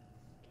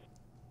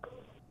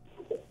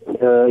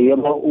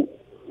 Yebo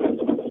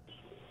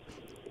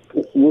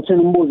uthi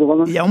umbuzo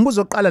kwama Yeah,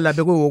 umbuzo oqala la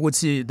bekuwo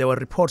ukuthi there were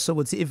reports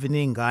ukuthi even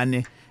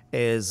ingane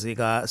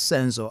zika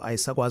Senzo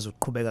ayisakwazi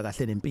ukuqhubeka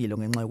kahle nempilo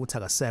ngenxa yokuthi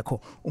akasekho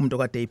umuntu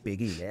okade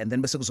eyibhekile and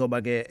then bese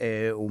kuzoba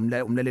ke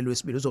umlaleli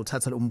wesibili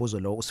uzothatha umbuzo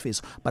lo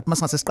uSifiso but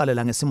masingase siqale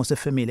la ngesimo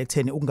sefamily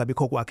ekutheni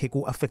ukungabikho kwakhe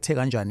kuaffecte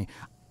kanjani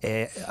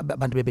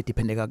abantu bebe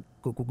dependeka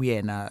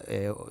kuyena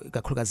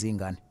kakhulukazi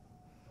ingane.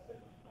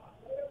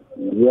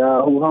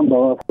 Yeah, uhamba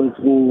wakho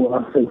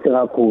ku-affect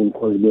kakhulu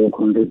because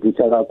be-contribute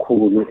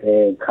kakhulu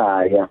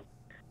ekhaya.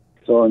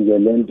 So nje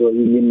lento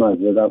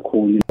ilimaze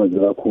kakhulu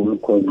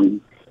because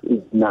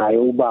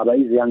nayo ubaba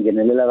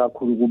iziyangenelela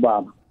kakhulu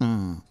kubaba.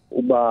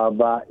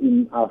 Ubaba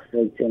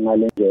in-affect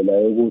ngalendlela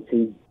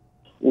yokuthi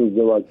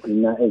uze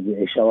wagcina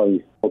eshawa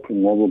yisokhi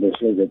ngoba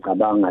besheze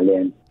ecabanga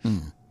lento.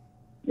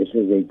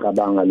 Besheze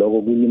icabanga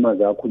lokho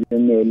kulimaza kakhulu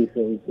emeli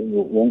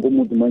wonke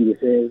umuntu manje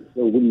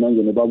sekuthi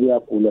manje nobaba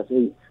uyagula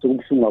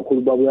sekubuhlungu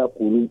kakhulu baba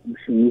uyagula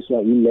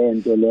ushungiswa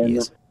ilento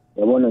lena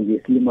yabona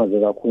nje silimaze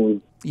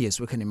kakhulu.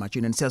 Yes, we can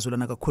imagine and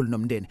siyazulana kakhulu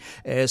nomndeni.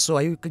 So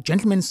are you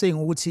gentlemen saying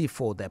ukuthi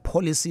for the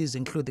policies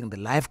including the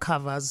life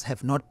covers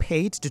have not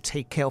paid to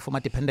take care of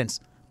my dependents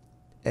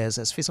as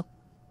Fiso?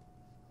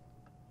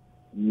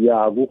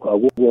 Yeah, akukho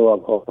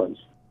wakhokha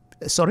nje.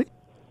 Sorry?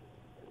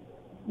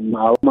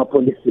 Ama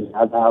policies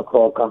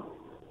akakhokha.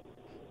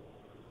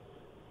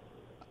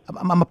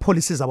 Ama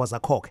policies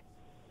awazakhokhe.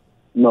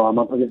 No,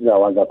 ama policies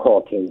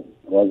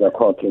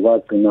awazakhokhe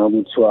wagcina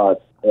ukuthiwa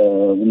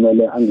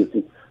kumele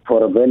angithi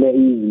for vele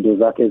izinto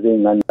zakhe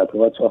zengane zakhe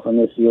wathi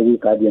wafanele siye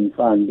kwi-guardian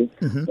fund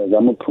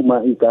zama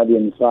ukuphuma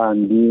i-guardian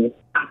fund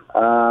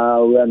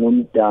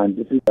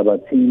uyanomdanti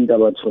sizabathinta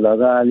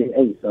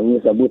batholakale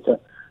sabutha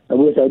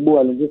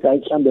sayibuka ukuthi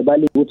ayihlambe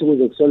bali ukuthi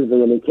kuze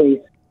kusolveke le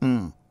case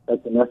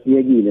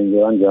nasiyekile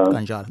nje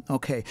kanjalo.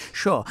 Okay,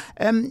 sure.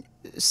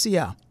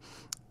 Siya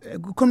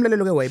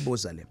kukhomlelelo ke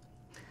wayibuza le.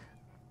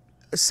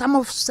 Some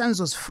of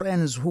Senzo's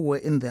friends who were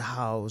in the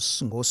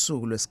house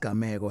ngosuku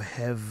lwesigameko,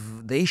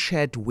 have they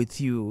shared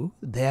with you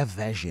their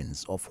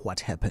versions of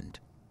what happened?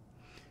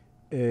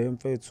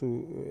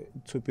 Mfethu,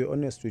 to be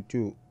honest with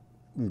you,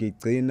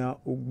 ngigcina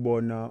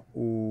ukubona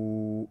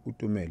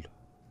uTumelo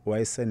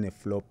wayesene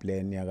floor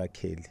plan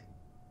yakaKheli.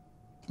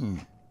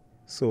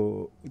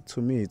 So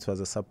to me it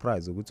was a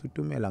surprise ukuthi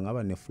uTumela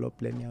ngaba ne floor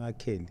plan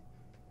yakaKheli.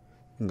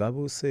 Ngabe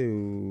use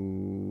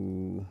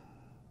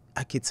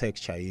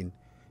architecture yini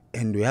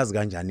and uyazi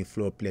kanjani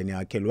floor plan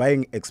yaKheli?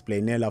 Why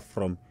explainela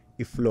from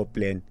floor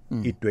plan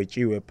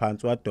idwetshiwe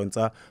phansi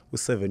wadonsa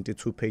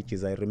u72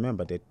 pages. I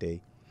remember that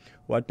day.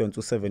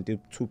 Wadonsa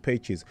u72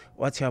 pages.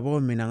 Wathi yabo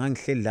mina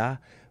ngangihleli la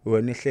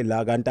wena ehleli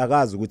la kanti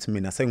akazi ukuthi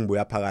mina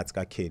sengibuya phakathi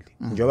kaKheli.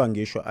 Njoba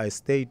ngisho I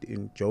stayed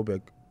in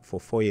Joburg for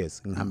 4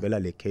 years ngihambela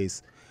le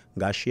case.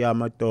 Ngashiya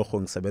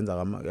amatoho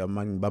ngisebenza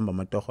ngibamba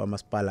amatoho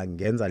amasipala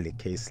ngenza le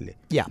case le.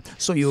 Yeah,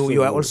 so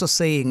you are also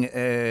saying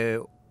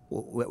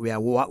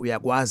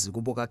uyakwazi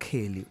kuboka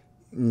Kheli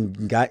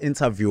nga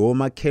interview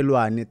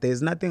omakhelwane.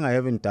 There's nothing I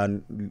haven't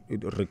done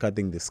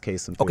regarding this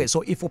case. Okay,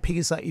 so if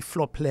uphikisa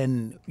floor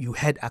plan you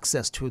had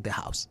access to the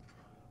house.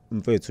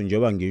 Mfethu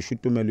njoba ngisho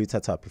uTumelo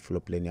uyithatha phi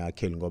floor plan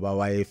yaKheli ngoba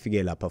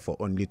wayefike lapha for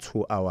only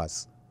 2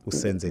 hours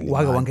usenzele.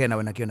 Wake wangena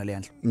wena kuyona le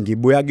yandla.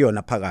 Ngibuya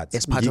kuyona phakathi.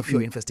 As part of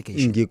your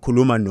investigation.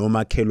 Ngikhuluma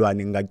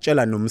nomakhelwane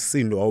ngakutshela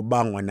nomsindo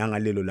awubangwa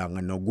nangalelo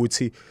langa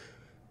nokuthi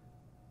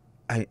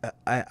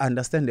I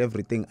understand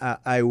everything.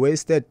 I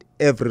wasted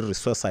every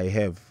resource I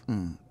have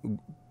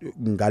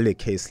ngale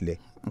case le.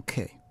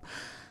 Okay.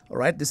 All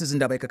right, this is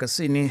Indaba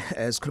Gagasi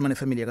sikhuluma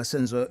nefamily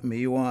kaSenzo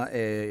Meyiwa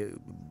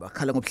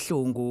bakhala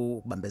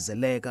ngobuhlungu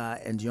bambezeleka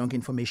and yonke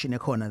information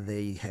ekhona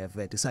they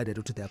have decided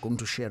ukuthi they are going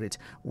to share it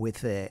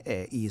with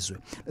izwe.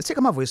 Let's take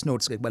ama voice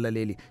notes ke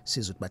kubalaleli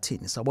sizwe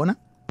bathini. Sawubona?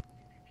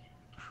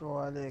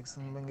 Sure Alex,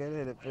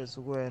 ngibingelele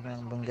phezulu kuwena,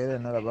 ngibingelele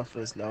nalaba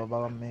first laba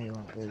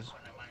bakaMeyiwa phezulu.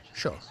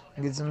 Sure.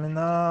 Ngithi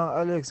mina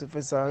Alex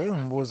first ake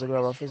ngibuze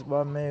kulaba first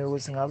baMeyiwa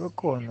ukuthi ngabe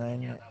khona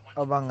yini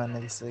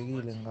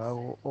abanganelisekile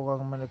ngako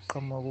okakumele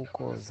kuqhamuka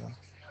ukhoza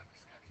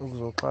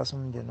ukuzoxhasa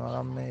umndeni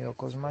wakaMeyiwa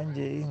because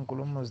manje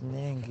izinkulumo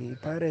ziningi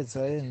iPirates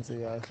ayenze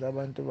kahle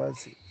abantu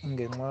bathi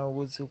ngenxa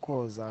yokuthi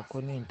ukhoza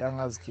akhona izinto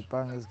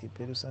angazikhiphanga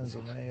ezikhiphela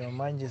uSenzo Meyiwa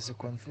manje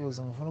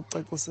siconfuse ngifuna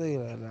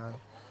ukucacisela la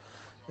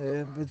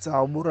bethi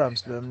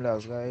awuburams lo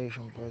mlazi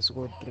kaYeshu mfowethu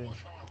ko3.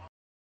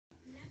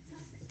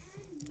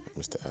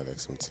 Mr.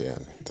 Alex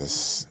Mthiyane,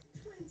 this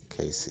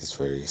case is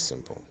very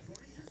simple.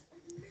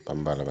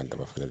 Bambala abantu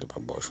abafanele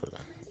baboshwe la.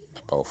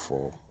 About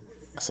 4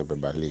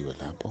 asebebaliwe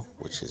lapho,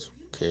 which is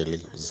Kelly,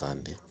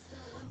 Zandi,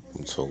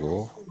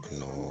 Mthogo,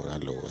 no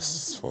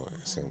Alois for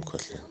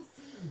sengimkhohle.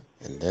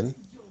 And then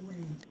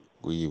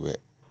kuyiwe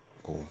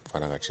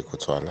umfana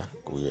kaChikotwala,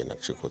 kuyiwe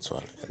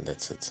naChikotwala, and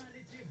that's it.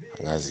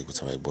 Angazi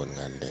ukuthi abayiboni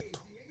ngani lento.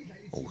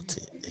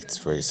 Ukuthi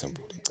it's very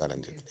simple. Icala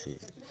nje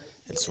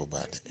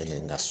elisobala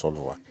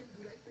elingasolwa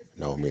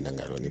nawo mina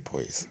ngalona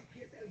iphoyisa.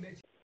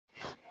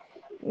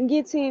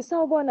 Ngithi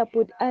sawubona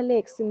but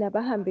Alex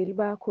nabahambeli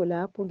bakho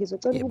lapho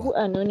ngizocela ukuba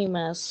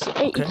anonymous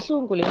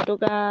ihlungu lento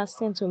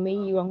kaSenzo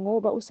Meyiwa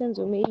ngoba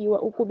uSenzo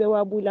Meyiwa ukube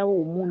wabulawa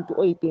umuntu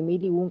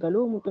oyibhemeli unga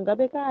lo muntu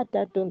ngabe kade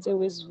adonse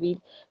wesivile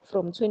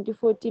from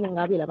 2014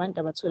 ngabe labantu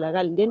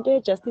abatholakala lento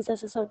yejustice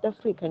yase South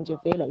Africa nje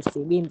vela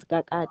isebenzi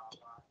kakade.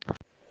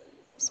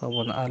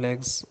 Sawubona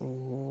Alex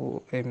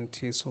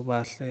uMT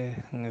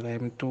Sobahle ngila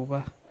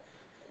eMtuba.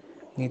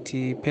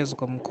 Ngithi phezu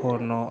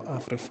komkhono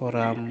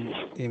AfriForum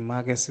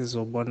imake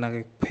sizobona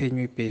ke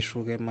kuphenywa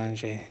ibheshu ke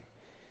manje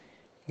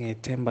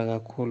ngithemba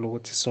kakhulu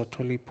ukuthi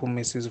sothola iphumo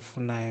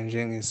esizifunayo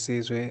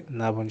njengesizwe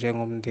nabo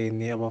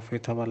njengomndeni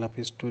abafethu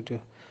abalapha estudio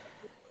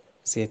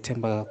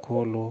siyethemba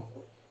kakhulu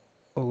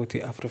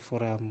ukuthi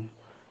AfriForum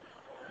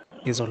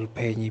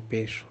izoliphenya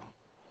ibheshu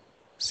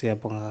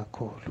siyabonga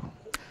kakhulu.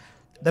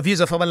 The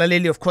views of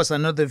abalaleli, of course, are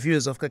not the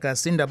views of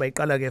Gagasi. Indaba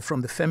iqala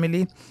from the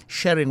family,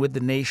 sharing with the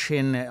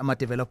nation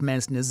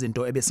ama-developments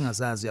nezinto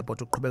ebesingazazi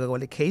about ukuqhubeka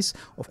kwale case.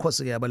 Of course,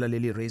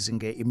 abalaleli raising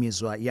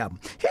imizwa yabo.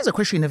 Here's a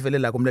question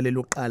evelela kumlaleli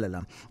uqala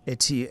la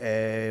ethi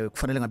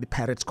kufanele ngabe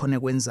iPirates khona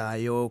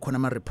kwenzayo, khona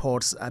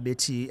ama-reports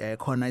abethi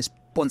khona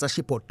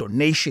sponsorship or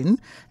donation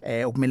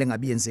okumele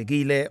ngabe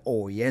yenzekile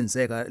or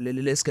yenzeka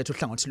lesikhetho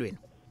uhlangothilweni.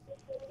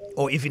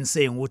 Or even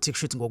saying ukuthi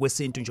kushuthi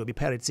ngokwesintu nje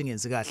iPirates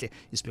ingenzi kahle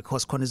is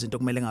because khona izinto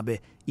kumele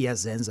ngabe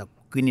iyazenza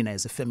kwinina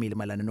as a family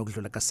malana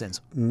nokudlula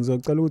kaSenzo.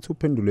 Ngizocela ukuthi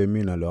uphendule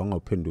mina lo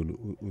angaphendula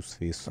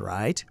uSifiso.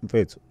 Right.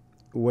 Mfethu,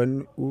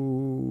 when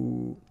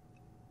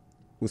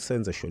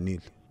uSenzo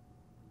shonile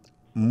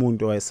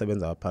umuntu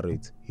owayesebenza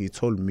kaPirates, he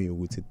told me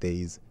ukuthi there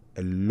is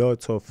a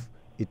lot of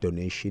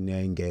donation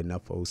yayingena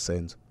for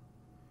uSenzo.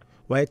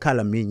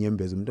 Wayekhala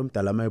minyembezi umuntu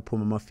omdala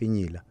mayephuma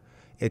amafinyila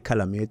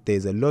ekhala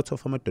there's a lot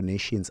of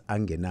donations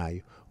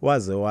angenayo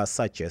waze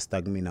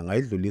wasuggesta kumina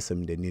ngayidlulisa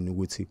emndenini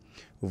ukuthi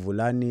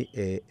uvulani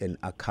an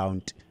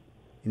account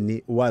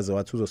ni waze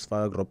wathi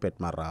uzosifaka kuRobert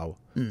Marawa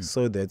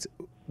so that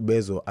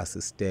bezo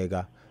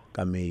assisteka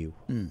kaMeyiwa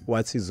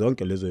wathi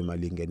zonke lezo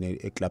imali ingene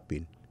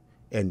eclubini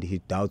and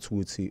he doubts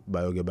ukuthi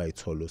bayoke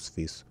bayithola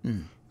uSifiso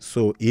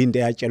so into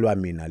eyatshelwa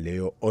mina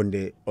leyo on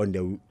the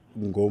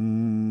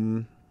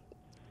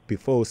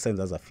before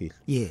uSenzo azafika.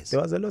 Yes,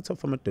 there was a lot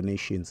of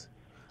donations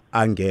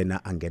angena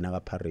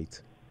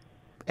kaPirates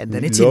and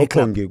then it's in the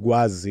club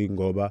ngikwazi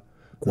ngoba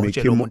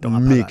Mickey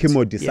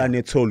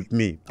Modisane told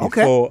me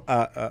before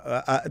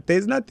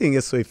there's nothing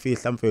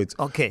esoyifihla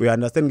mfethu. We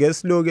understand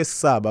ngesiloko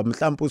esisaba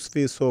mhlawumbe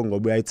uSifiso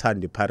ngoba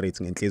uyayithanda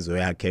iPirates ngenhliziyo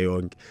yakhe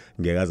yonke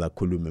ngeke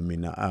azakhulume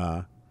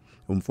mina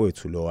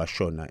umfowethu lo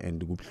washona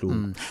and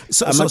kubhlungu.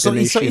 So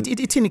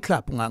it's in the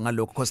club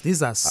ngalokho because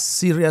these are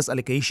serious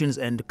allegations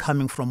and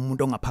coming from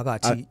umuntu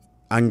ongaphakathi.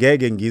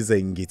 Angeke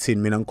ngize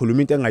ngithini mina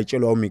ngikhuluma into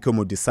engayitshelwa uMickey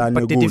Modisane ku.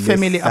 But did the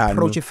family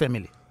approach the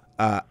family?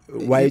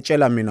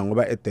 Wayetshela mina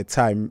ngoba at the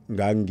time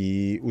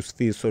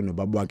uSifiso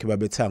nobaba wakhe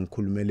babethe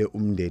ngikhulumele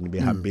umndeni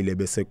behambile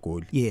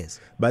besegoli. Yes.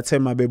 Bathe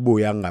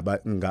mabebuya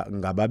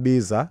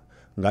ngababiza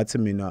ngathi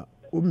mina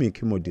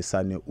uMickey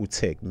Modisane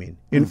utag mina.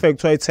 In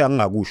fact wayethe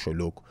angakusho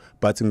lokho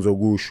but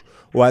ngizokusho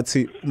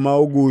wathi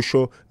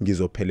mawukusho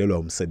ngizophelelwa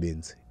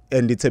umsebenzi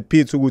and it's a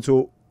pity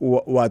ukuthi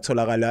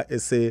watholakala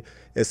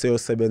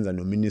eseyosebenza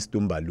noMinister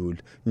uMbalula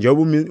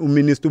njengoba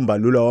uMinister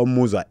uMbalula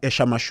wamuzwa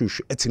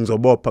eshamashushu ethi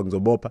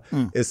ngizobopha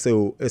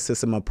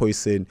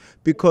esesemaphoyiseni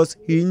because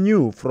he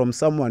knew from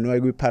someone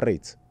who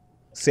kwiPirates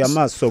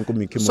siyamazi sonke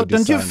uMickey Modisane. So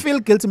don't you feel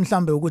guilty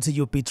mhlambe ukuthi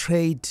you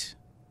betrayed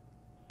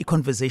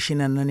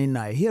i-conversation anani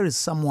nayo? Here is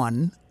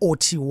someone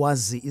othi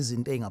wazi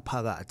izinto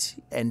engaphakathi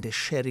and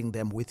sharing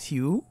them with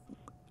you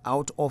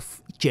out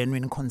of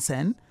genuine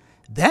concern.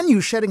 Then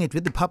you're sharing it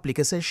with the public,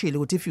 essentially.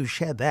 If you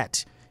share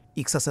that,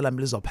 ikusasa lami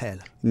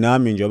lizophela.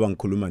 Nami njengoba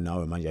ngikhuluma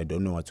nawe manje I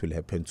don't know what will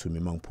happen to me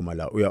mangiphuma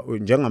la.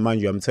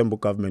 Njengamanje uyamthemba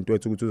ugovernment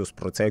wethu ukuthi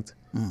uzosiprotect.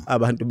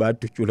 Abantu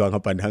bayadutshulwa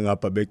ngapha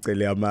nangapha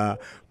becele ama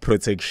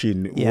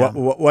protection.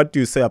 What do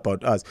you say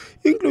about us?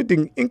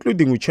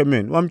 Including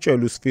uchairman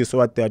wamtshela uSifiso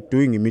what they are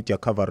doing in media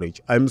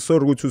coverage. I'm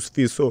sorry ukuthi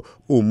uSifiso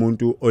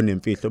umuntu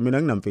onemfihlo.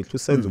 Mina nginamfihlo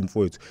usenza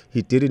umfowethu.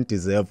 He didn't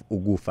deserve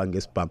ukufa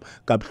ngesibhamu.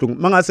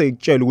 Kabuhlungu mangase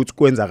ikutshela ukuthi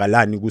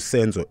kwenzakalani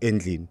kuSenzo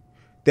endlini.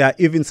 There are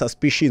even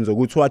suspicions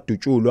ukuthi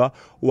wadutshulwa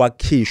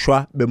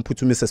wakhishwa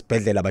bemphuthumise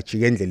esibhedlela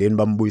bajike endleleni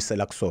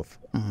bambuyisela kusofa.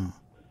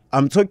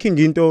 I'm talking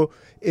into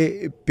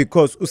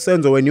because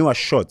uSenzo when he was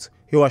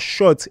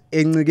shot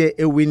encike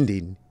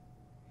ewindini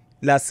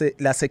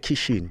lase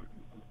kitchen.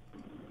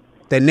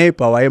 The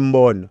neighbor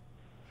wayembona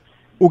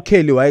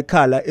uKelly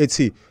wayekhala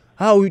ethi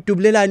hawu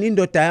idubulelani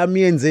indoda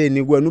yami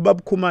yenzeni kwena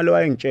ubaba Khumalo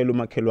wayengitshela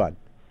umakhelwane.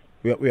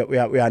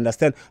 We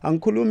understand.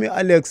 Angikhulumi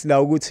Alex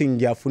la ukuthi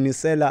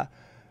ngiyafunisela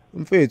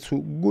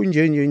mfethu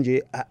kunje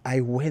nje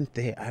I went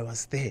there, I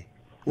was there.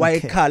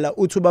 Wayekhala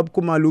uthi ubaba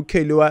Khumalo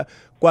uKelly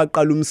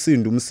kwaqala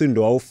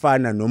umsindo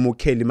wawufana noma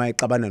uKelly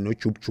mayexabana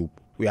noJubJub.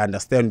 We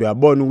understand,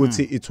 uyabona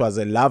ukuthi it was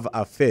a love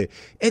affair.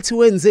 Ethi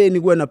wenzeni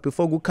kwena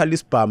before kukhala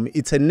isibhamu.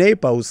 It's a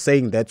neighbor who's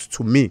saying that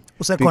to me.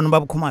 Usekhona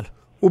ubaba Khumalo?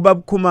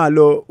 Ubaba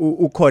Khumalo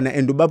ukhona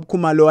and ubaba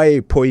Khumalo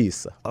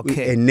wayeyiphoyisa.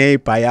 A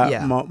neighbor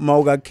ya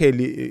mawuka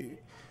Kelly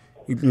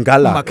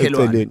ngala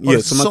eceleni.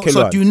 Yes,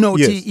 so do you know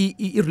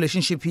the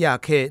relationship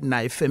yakhe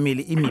naye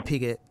family imiphi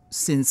ke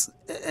since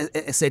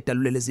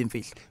esedalule lezi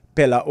imfihlo?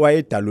 Phela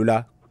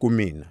wayedalula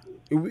kumina.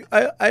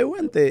 I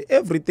went there,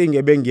 everything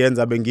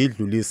ebengiyenza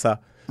bengidlulisa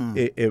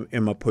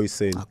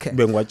emaphoyiseni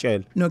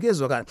bengwatshela. No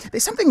kezwakala.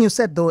 There's something you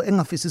said though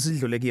engafisa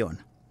sidlule kuyona.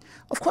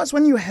 Of course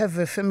when you have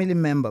a family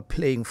member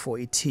playing for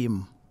a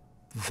team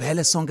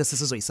vele sonke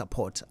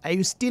sesizoyisupport. Are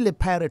you still a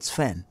Pirates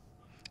fan?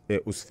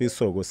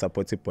 Usifiso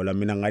ukusupport ibhola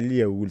mina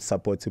ngaliye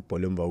ukusupport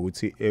ibhola emva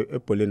ukuthi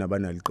ebholeni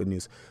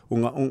abanaliqiniso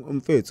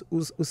umfethu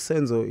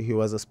uSenzo he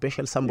was a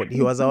special somebody,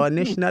 he was our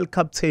national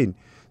captain,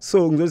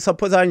 so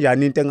ngizosupport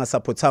kanjani into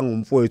engasupportanga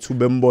umfowethu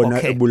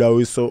bembona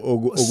ebulawiso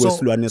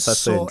okwesilwane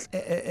sasendle. So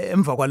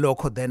emva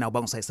kwalokho then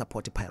awuba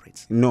ngisayisupport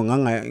iPirates? No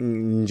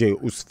nje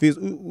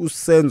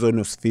uSenzo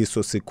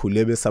noSifiso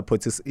sikhule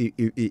besupport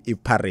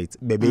iPirates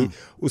bebe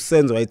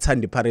uSenzo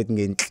wayithanda iPirates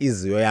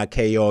ngenhliziyo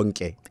yakhe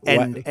yonke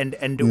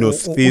and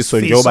noSifiso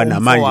njoba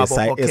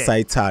namanje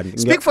esayithanda.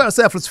 Speak for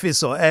yourself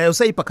Sifiso.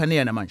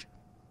 Usayibhakaniya namanje?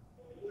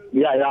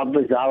 Yeah,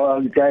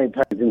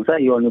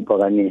 ngisayiyona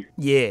ibhakaniya.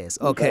 Yes,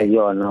 okay.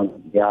 Yona,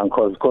 yeah,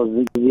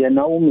 because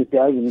yena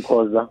Mthiyane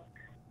because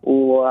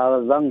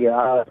azange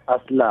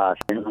asilahle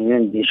ngeke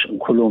ngisho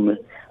ngikhulume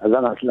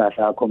azange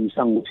asilahle akho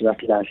msangu ukuthi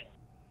asilahle.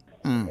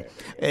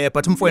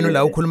 But umfowenu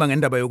la ukhuluma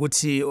ngendaba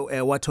yokuthi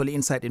wathola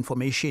inside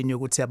information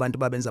yokuthi abantu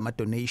babenza ama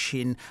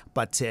donation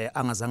but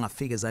angazange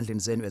afike ezandleni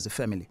zenu as a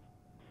family.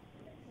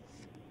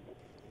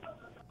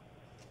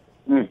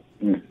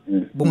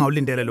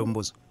 Bungawulindele lo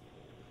mbuzo.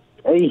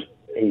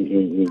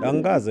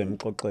 Angikaze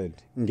ngixoxele.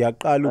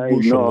 Ngiyaqala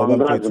ukusho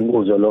ngoba mfethu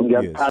umbuzo lo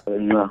ngiyaqala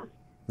nqa.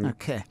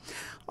 Okay.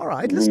 All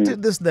right, let's do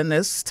this then.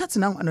 Let's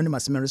now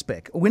Anonymous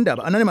Marisbeck.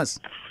 Indaba Anonymous.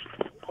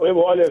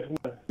 Yebo Alex.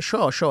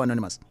 Sure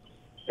Anonymous.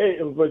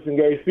 Hey mfethu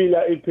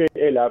ngiyayifila ipain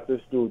elapha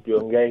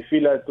e-studio,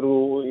 ngiyayifila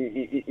through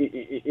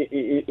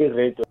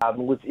i-radio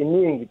ukuthi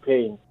iningi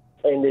pain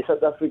and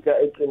South Africa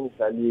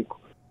eqinisa likho.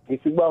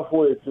 Ngithi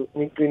kubafowethu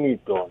niqina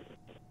idolo.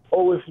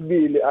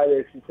 Owesibili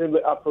Alex sebe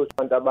approach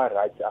abantu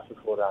abaright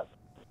aseforum.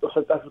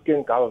 South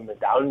African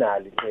government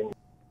awunali pain.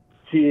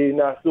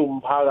 Thina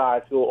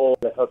sumphakathi o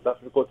South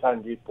Africa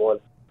othanda ibhola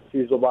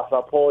sizoba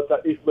supporta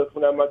if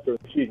befuna ama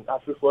donation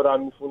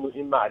aseforum ifuna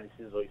imali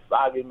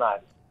sizoyifaka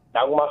imali.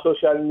 La kuma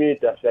social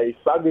media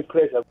siyayifaka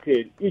ipressure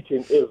kuphela each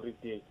and every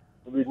day.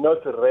 We will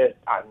not rest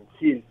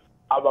until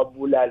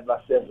ababulali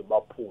basenze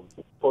baphume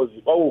because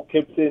our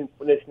captain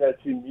national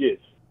team yes,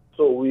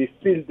 so we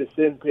feel the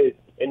same pain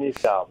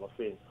anytime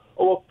afeni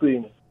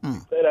okugcina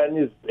phela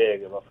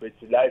nizibheke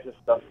bafethi life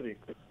South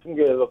Africa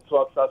singeza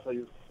kuthiwa kusasa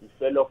you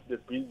fell off the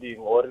building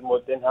or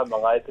remote enhamba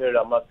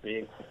ngayiphelela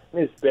amabheki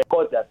nizibheke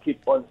kodwa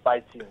keep on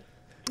fighting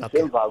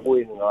semva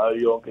kweni ngayo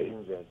yonke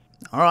indlela.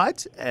 All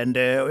right, and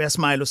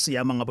uyasmile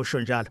usiyama ngabusho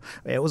njalo.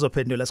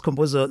 Uzophendula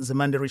Sikhumbuzo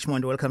Zimande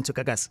Richmond, welcome to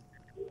Gagasi.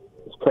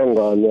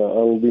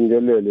 Sikhangana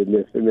angibingelele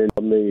nefamily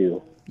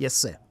Meyiwa. Yes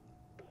sir.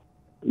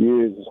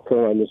 Yes,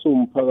 sikhangana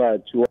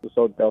sumphakathi wa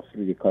South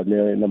Africa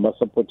nama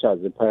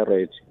supporters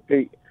ePirates.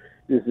 Hey,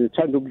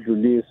 sithanda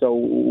ukudlulisa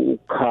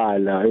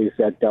ukhala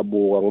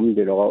esiyadabuka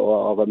ngomndeni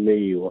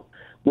wakaMeyiwa.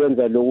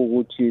 Kwenza lokho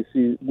ukuthi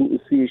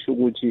sisho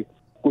ukuthi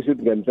kusho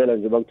ukuthi ngempela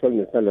nje bakuthola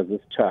ngesandla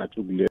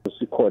sesithathu kuleso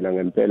sikhona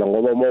ngempela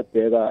ngoba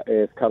mawubheka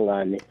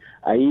esikhangane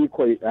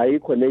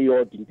ayikho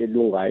neyodwa into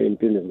elungayo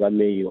empini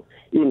zikaMeyiwa.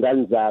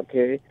 Ingane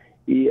zakhe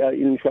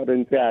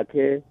i-insurance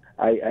yakhe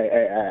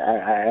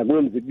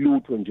akwenzi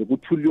kulutho nje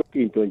kuthula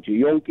yonke into nje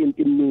yonke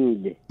into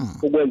imile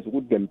ukwenza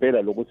ukuthi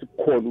ngempela lokho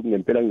sikukhona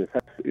ukungempela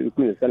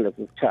kunesandla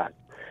sesithathu.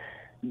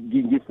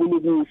 Ngifuna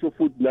ukusho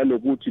futhi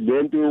nalokuthi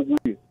lento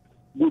yokuthi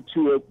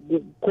kuthiwe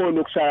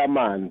kukhona ukushaya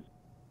amanzi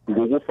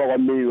ngokufa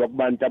kwaMeyiwa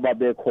kubantu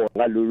ababekhona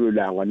ngalolu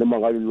langa noma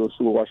ngalolu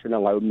suku kwashona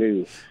ngayo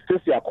uMeyiwa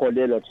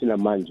sesiyakholelwa thina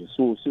manje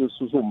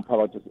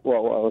umphakathi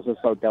wase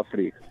South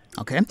Africa.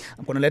 Okay,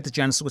 I'm going to let the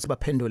chance ukuthi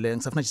baphendule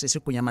ngisafuna nje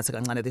sigunyamathe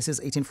kancane. This is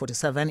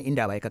 1847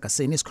 Indaba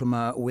eGagasini,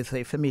 sikhuluma with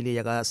a family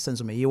yaka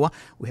Senzo Meyiwa.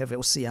 We have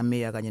uSiya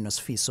Meya kanye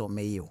noSifiso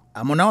Meyiwa.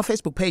 I'm on our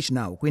Facebook page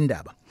now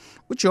kwindaba.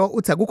 Ujo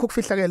uthi akukho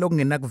kufihlakela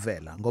okungena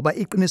kuvela ngoba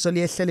iqiniso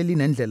liyehlele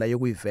linendlela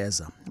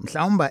yokuyiveza.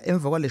 Mhlawumba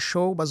emva kwale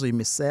show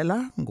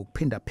bazoyimisela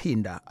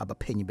ngokuphinda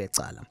abaphenyi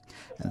becala.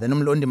 And then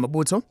umlondi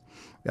Mabutho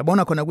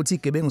uyabona khona ukuthi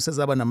igebengu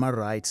sezaba nama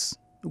rights.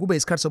 Kube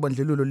isikhathi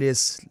sobandlululo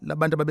lesi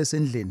labantu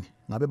ababesendlini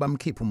ngabe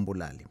bamkhipha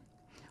umbulali.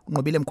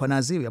 Unqobile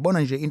Mkhwanazi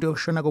uyabona nje into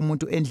yokushona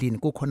komuntu endlini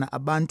kukhona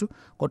abantu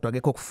kodwa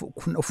akekho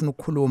ofuna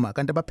ukukhuluma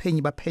kanti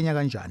abaphenyi baphenya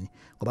kanjani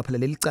ngoba phela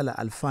leli cala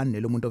alifani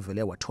nelomuntu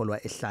ovele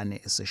watholwa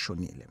ehlane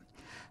eseshonile.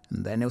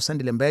 And then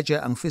usandile Mbeje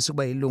angifisi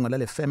kuba yilunga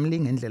lale family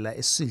ngendlela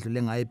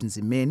esidlule ngayo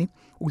ebinzimeni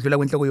ukudlula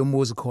kwenhloko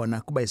yomuzi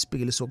khona kuba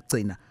isipikili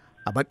sokugcina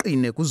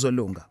abaqine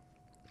kuzolunga.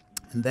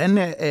 And then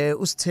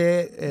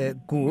usithe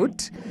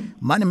good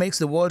money makes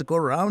the world go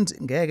round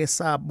ngeke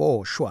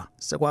saboshwa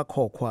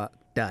sekwakhokhwa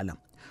dala.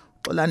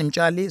 Xolani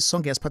Mtshali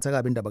sonke yasiphatha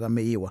kabi indaba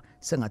kaMeyiwa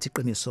sengathi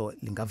iqiniso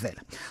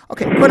lingavela.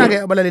 Okay, khona ke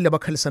abalaleli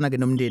abakhalisana ke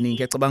nomndeni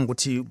ngiyacabanga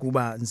ukuthi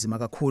kuba nzima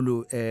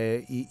kakhulu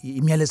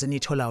imiyalezo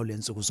enitholayo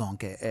lensuku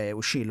zonke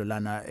ushilo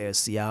lana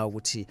siya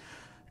ukuthi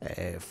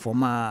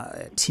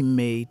former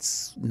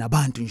teammates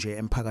nabantu nje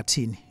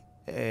emphakathini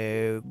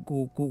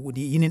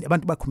yini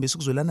abantu bakhombisa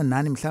ukuzwelana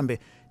nani mhlambe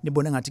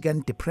nibone ngathi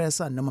kuyani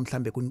depressa noma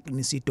mhlambe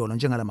kunqinisa idolo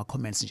njengala ma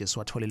comments nje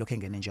siwathole lokho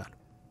engene njalo.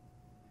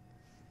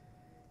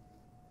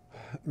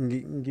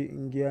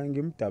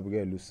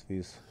 Ngimdabukela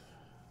uSifiso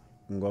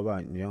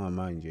ngoba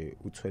njengamanje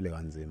uthwele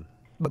kanzima.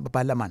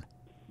 Babhala mana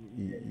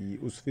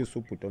uSifiso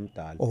ubhuti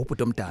omdala.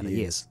 Ubhuti omdala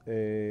yes.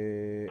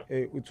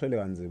 Uthwele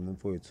kanzima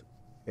mfowethu.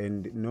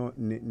 And no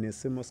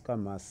nesimo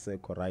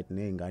sikaMasekho right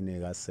nezingane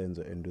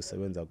kaSenzo and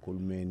usebenza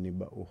kuhulumeni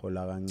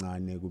uhola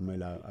kancane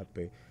kumela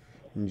abhe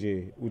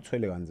nje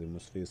uthwele kanzima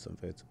uSifiso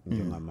mfethu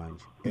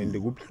njengamanje and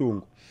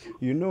kubhlungu.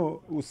 You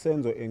know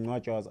uSenzo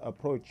encwajwa was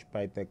approached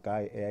by the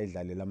guy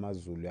eyayidlalela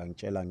amaZulu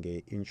yangitshela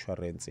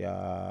ngeinsurance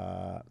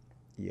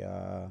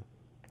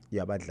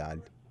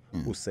yabadlali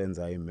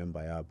uSenza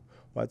imember yabo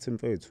wathi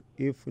mfethu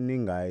if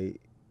ningayi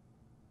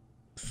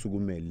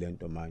sukumele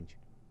lento manje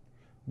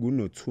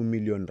kuno 2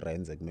 million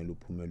rands ekumele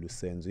uphumele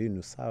uSenzo yini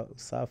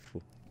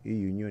uSafu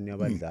iunion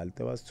yabadlali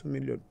there was 2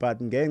 million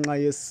but ngenxa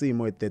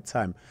yesimo at that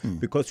time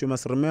because you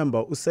must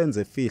remember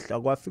uSenze fihla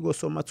kwafika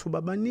osomathuba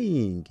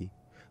abaningi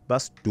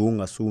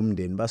basidunga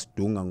sumndeni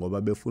basidunga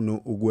ngoba befuna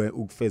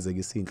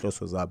ukufezekisa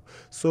inhloso zabo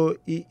so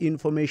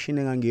information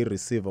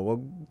engangireceive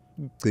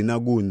kwagcina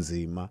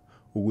kunzima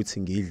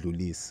ukuthi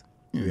ngiyidlulise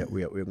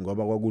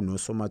ngoba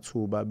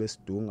kwakunosomathuba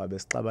besidunga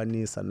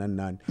besixabanisa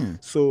nani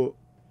so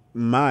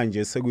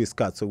manje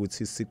sekuyisikhathi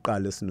sokuthi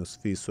siqale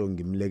siNosifiso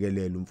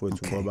ngimlekelele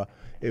umfowethu ngoba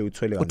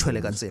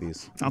uthwele kanzima.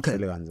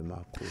 Uthwele kanzima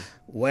kakhulu.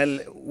 Well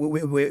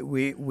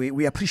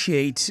we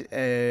appreciate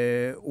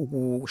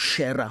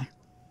ukushare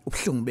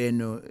ubuhlungu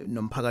benu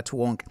nomphakathi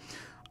wonke.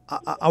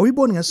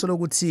 Awuyiboni ngesolo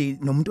ukuthi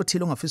nomuntu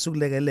othile ongafisa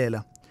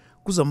ukulekelela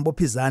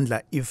kuzombopha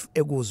izandla if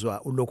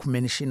ekuzwa ulokhu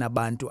mention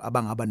abantu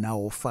abangaba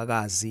nawo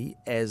ufakazi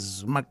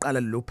as maqala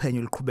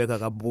lophenyo liqhubeka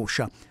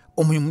kabusha.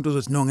 Omunye umuntu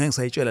uzothi no ngeke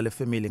ngisayitshela le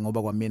family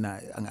ngoba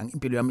kwamina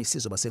impilo yami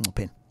isizoba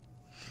sengcupheni.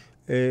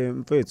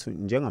 Mfethu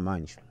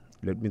njengamanje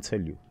let me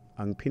tell you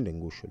angiphinde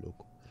ngisho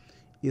lokho.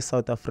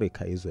 iSouth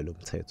Africa izwe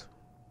lomthetho.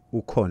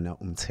 Ukhona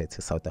umthetho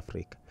eSouth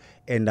Africa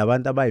and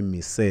abantu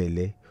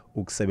abayimisele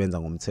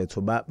ukusebenza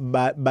ngomthetho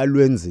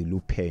balwenzile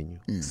uphenyo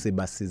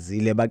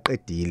sibasizile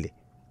baqedile.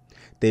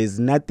 There is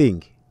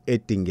nothing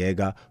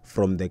edingeka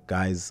from the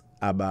guys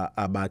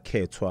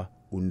abakhethwa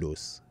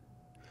undosi.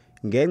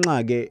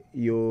 Ngenxa ke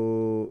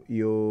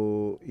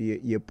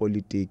ye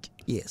politiki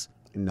yes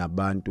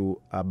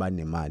nabantu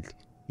abanemali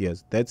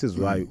yes that is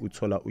why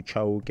uthola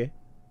uChauke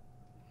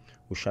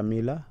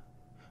uShamila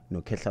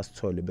noKhehla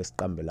Sithole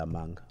besiqambela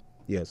amanga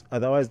yes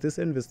otherwise this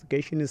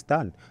investigation is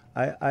done.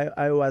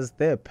 I was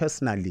there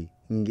personally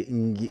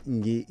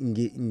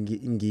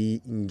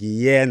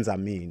ngiyenza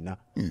mina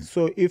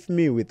so if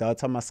me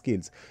without my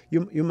skills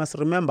you must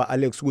remember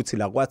Alex ukuthi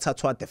la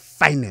kwathathwa the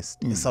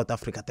finest in South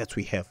Africa that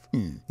we have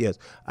yes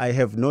I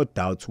have no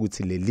doubt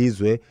ukuthi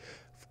lelizwe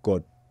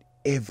got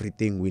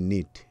everything we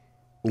need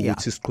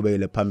ukuthi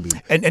siqhubekele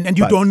phambili and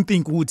you don't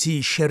think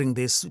ukuthi sharing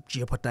this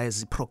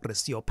jeopardize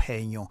progress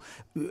yophenyo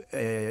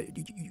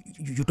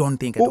you don't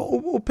think at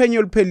all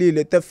uphenyo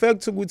liphelile the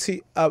fact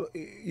ukuthi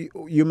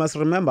you must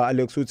remember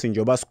Alex ukuthi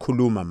njoba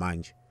sikhuluma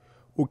manje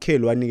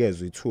uKheli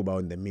wanikezwe ithuba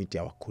on the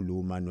media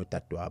wakhuluma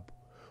nodadewabo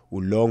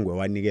uLongwe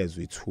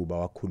wanikezwe ithuba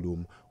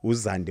wakhuluma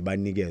uZandi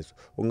banikezwe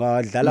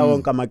ungadlala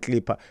wonke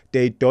amaclipper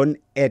they don't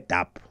add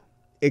up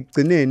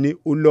ekugcineni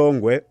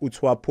uLongwe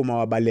uthi waphuma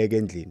wabaleka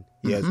endlini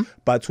yes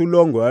but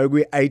uLongwe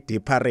wayekwi ID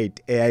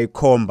parade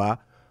eyayikhomba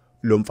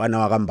lo mfana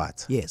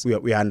wakambatha yes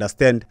we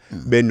understand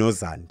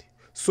benozandi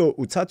so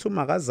uthatha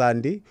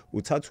uMakazandi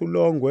uthatha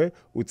uLongwe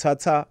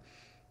uthatha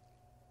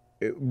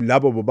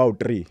labo bobawu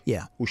 3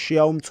 Yeah.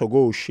 ushiya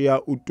umthoko ushiya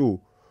u2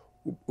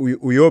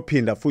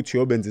 uyophinda futhi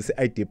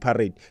uyobenzisa iID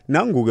parade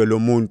nanguke lo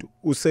muntu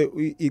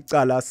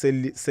icala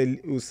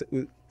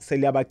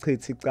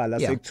seliyabachithi icala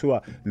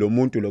sekuthiwa lo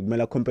muntu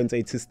lokumela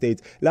compensate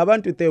state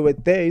labantu they were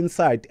there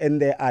inside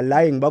and they are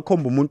lying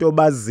bakhomba umuntu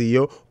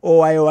obaziyo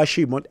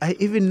owayewasha imoto I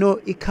even know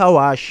icar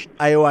wash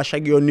ayewasha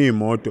kuyona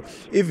imoto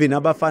even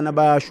abafana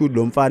bayashuda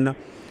lo mfana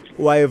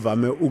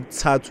wayevame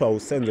ukuthathwa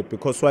uSenzo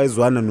because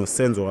wayezwana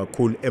noSenzo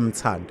kakhulu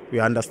eMthanda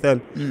you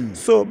understand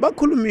so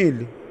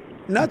bakhulumile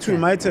not we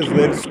might as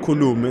well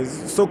sikhulume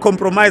so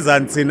compromise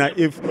antsina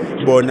if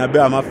bona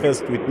be ama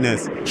first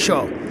witness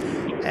sure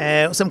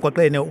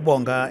usemgwaqeni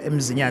ubonga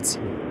emzinyathi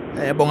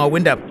bonga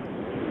Indaba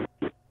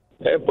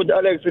But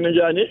Alex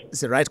ninjani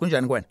is right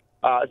kunjani kwena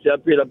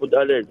siyaphila but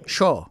Alex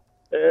sure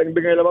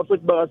ngibingelela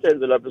abafuthi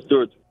bakaSenzo lapha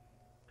studio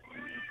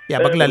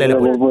yabakulalela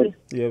kwena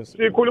yes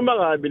sikhuluma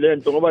ngabi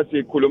lento ngoba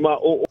sikhuluma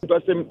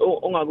umuntu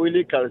ongaku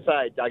illegal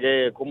side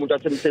akekho umuntu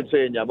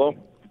asemthethweni yabo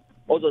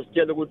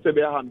ozositshela ukuthi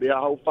sebehamba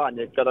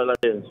ehawufane ecala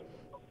lalenzo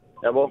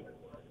yabo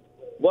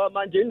ngoba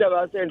manje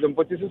indaba yaSenzo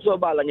mfuthu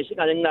sisobala ngisho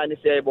ingane encane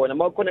siyayibona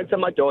ma connect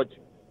amadoda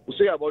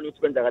usuyabona ukuthi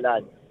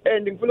kwenzakalani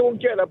and ngifuna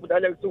ukutshela futhi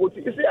Alex ukuthi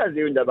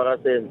isiyaziwe indaba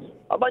kaSenzo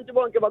abantu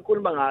bonke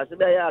bakhuluma ngaso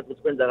bayayazi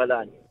ukuthi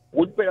kwenzakalani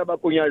ukuthi phela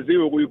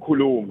bagunyaziwe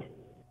ukuyikhuluma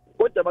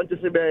kodwa abantu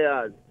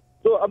sebeyazi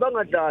so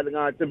abangadlali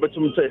ngathi bethu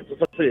umthetho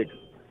Afrika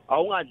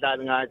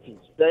awungadlali ngathi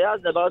siyayazi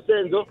indaba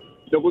kaSenzo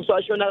lokuthi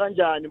washona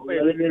kanjani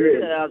mfethu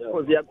siyayazi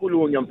because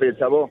iyakhulunywa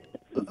mfethu yabo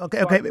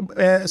okay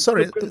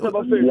sorry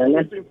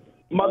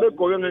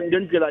mabegoye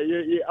ngendlela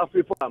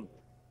yeAfriforum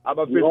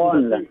abafethu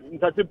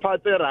ngithatha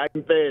iphathi right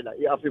impela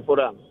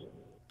iAfriforum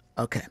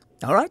okay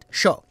all right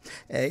sure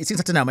it's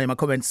interesting my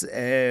comments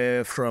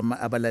from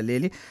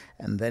abalaleli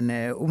and then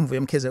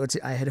umvuyo Mkhize uthi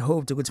I had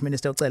hoped ukuthi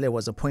Minister Ucele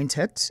was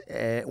appointed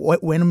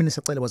when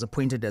Minister Ucele was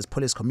appointed as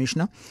police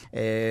commissioner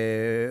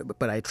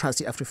but I trust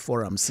the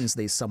Afriforum since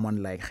there is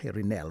someone like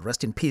Rinel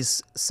rest in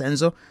peace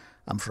Senzo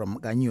I'm from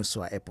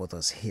Ganyuswa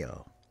Ephothos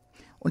Hill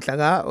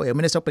Unhlaka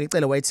Minister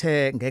Ucele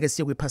wayethe ngeke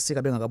siye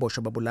kwiphasika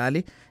bengakaboshwa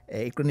babulali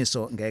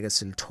iqiniso ngeke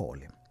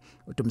silithole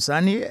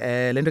uDumsani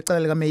lento ecala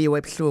lika Meyiwa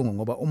ebuhlungu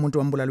ngoba umuntu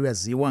wambulala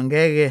uyaziwa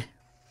ngeke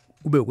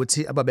kube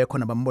ukuthi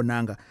ababekhona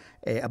bambonanga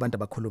abantu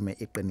abakhulume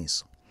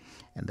iqiniso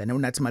and then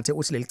unathi mathe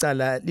uthi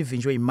lelicala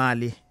livinjwe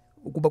imali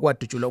ukuba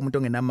kwadujula umuntu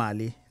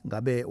ongenamali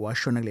ngabe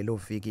washona kulelo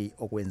viki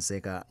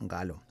okwenzeka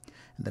ngalo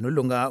and then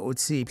ulunga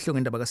uthi ibhlungu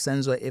indaba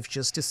kaSenzo if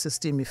justice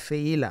system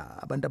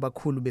ifeyila abantu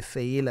abakhulu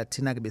befeyila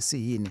thina ke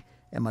besiyini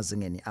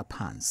emazingeni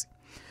aphansi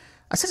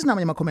Asithi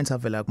namanye ama comments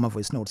avela kuma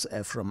voice notes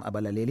from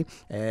abalaleli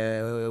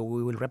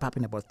we will wrap up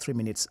in about 3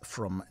 minutes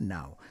from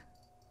now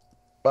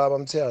Baba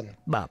Mthiyane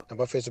baba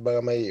abafethu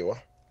bakaMeyiwa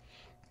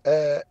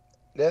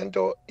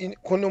lento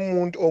khona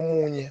umuntu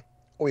omunye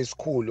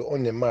oyisikhulu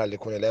onemali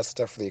khona la South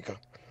Africa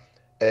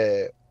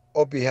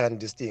o behind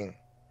this thing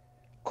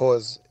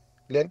cause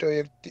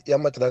lento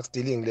yama drugs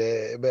dealing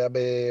le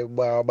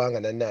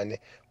bangananane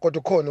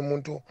kodwa khona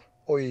umuntu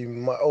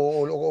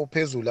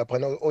ophezulu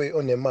lapha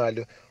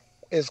onemali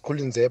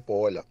esikhulini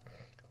zebhola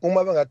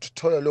uma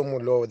bengathola lo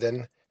muntu lo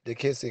then the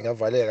case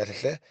ingavaleka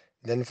kahle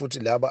then futhi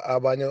laba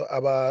abanye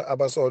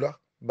abasolwa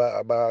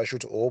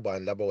abashuthi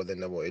obani labo then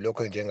nabo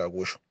lokho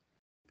njengakusho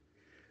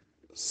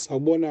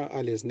Sawubona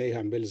Alex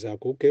nehambeli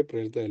zakho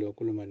uGabriel Celo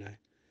wakhuluma naye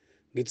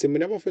ngithi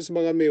mina abafethu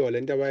bakaMeyiwa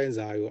lento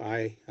abayenzayo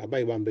hayi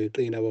abayibambe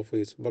iqina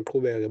abafethu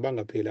baqhubeke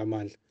bangapheli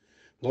amandla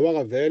ngoba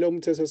kavele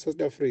umthetho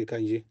South Africa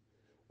nje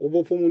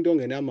ubopha umuntu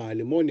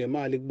ongenamali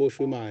monemali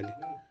kuboshwa imali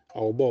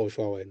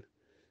awuboshwa wena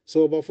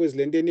so bafethu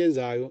lento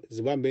eniyenzayo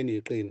zibambeni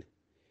iqina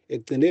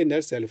ekugcineni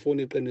nathi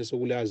siyalifona iqiniso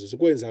kulazi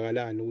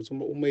sikwenzakalani ukuthi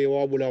uMeyiwa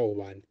wabulawa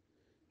ubani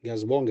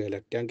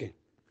ngiyazibongela thank you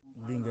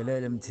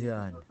Bingelele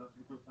Mthiyane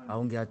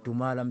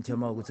awungiyadumala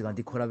Mthiyama ukuthi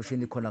kanti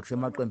corruption ikhona kushe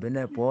emaqembeni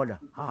ebhola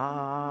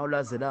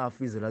ulaze la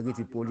afize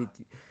lakithi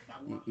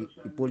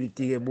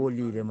ipolitiki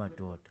ebolile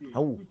madoda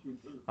hawu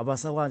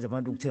abasakanje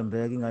abantu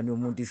ukuthembeka ingane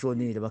yomuntu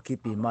ishonile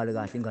bakhipha imali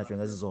kahle ingahle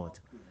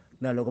ngezizotha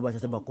naloko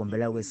bathatha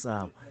bagombela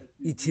kwesabo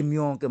i-team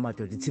yonke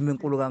madoda i-team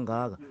enkulu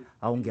kangaka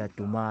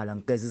awungiyadumala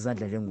ngigeza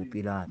izandla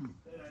njengoPilato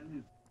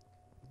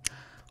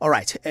All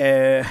right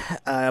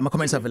ama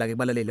comments avela ke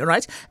kubalaleli all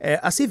right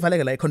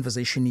asivaleke la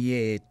i-conversation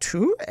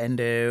yethu and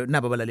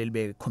nabo abalaleli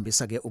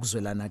bekhombisa ke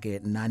ukuzwelana ke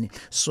nani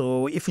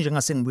so if nje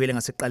ngasengibuyele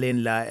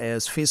ngaseqaleni la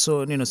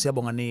Sifiso nino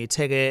siyabonga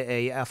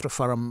nitheke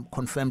iAfriforum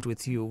confirmed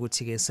with you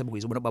ukuthi ke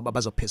sebukuzibona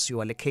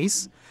bazopursue le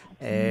case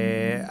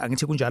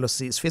angithi kunjalo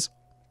Sifiso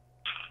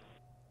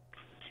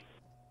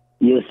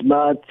Yes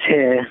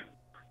bathe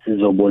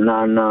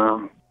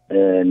sizobonana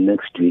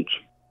next week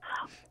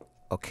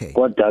Okay.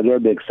 Kodwa ke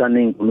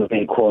bekusane inkulumo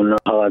ekhona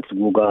phakathi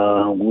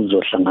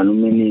kuzohlangana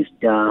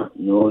uminister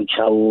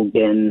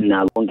noChauke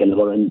nabonke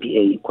laba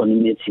NPA khona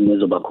imeeting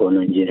ezoba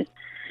khona nje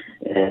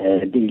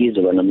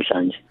dingizoba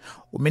namhlanje.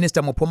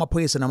 Uminister mopho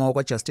amaphoyisa nama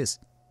kwa justice.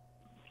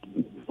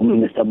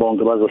 Uminister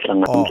bonke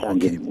bazohlangana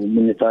namhlanje.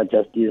 Uminister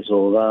justice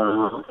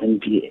oka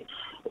NPA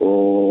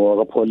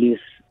oka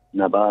police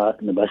naba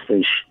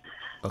search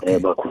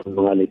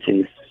bakhuluma ngale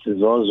case.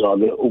 sizozwa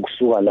ke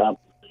ukusuka lapho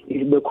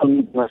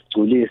bekhona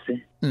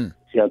ngasigculisi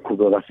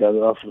siyaqhubeka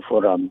siya Africa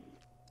Forum.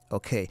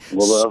 Okay.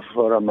 Ngoba Africa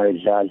Forum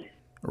ayidlali.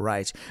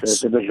 Right.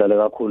 Sebedlala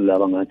kakhulu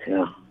laba ngathi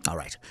All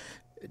right.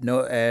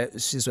 No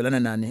sizwelana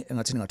nani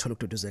engathi ningathola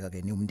ukududuzeka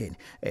ke ni umndeni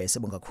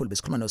sibonga kakhulu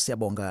besikhuluma no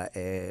siyabonga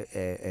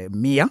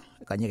Mia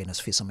kanye ke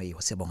noSifiso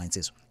Meyiwa siyabonga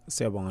insizwa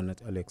siyabonga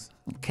nathi Alex.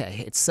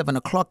 Okay, it's 7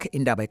 o'clock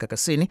indaba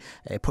eGagasini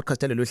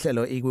podcast lelo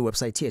hlelo ikwi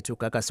website yethu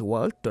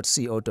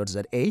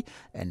gagasiworld.co.za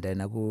and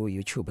then ku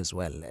YouTube as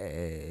well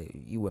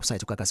I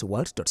website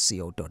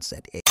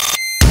gagasiworld.co.za.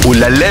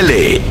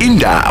 Ulalele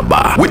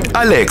Indaba with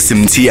Alex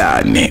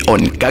Mthiyane on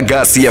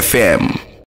Gagasi FM.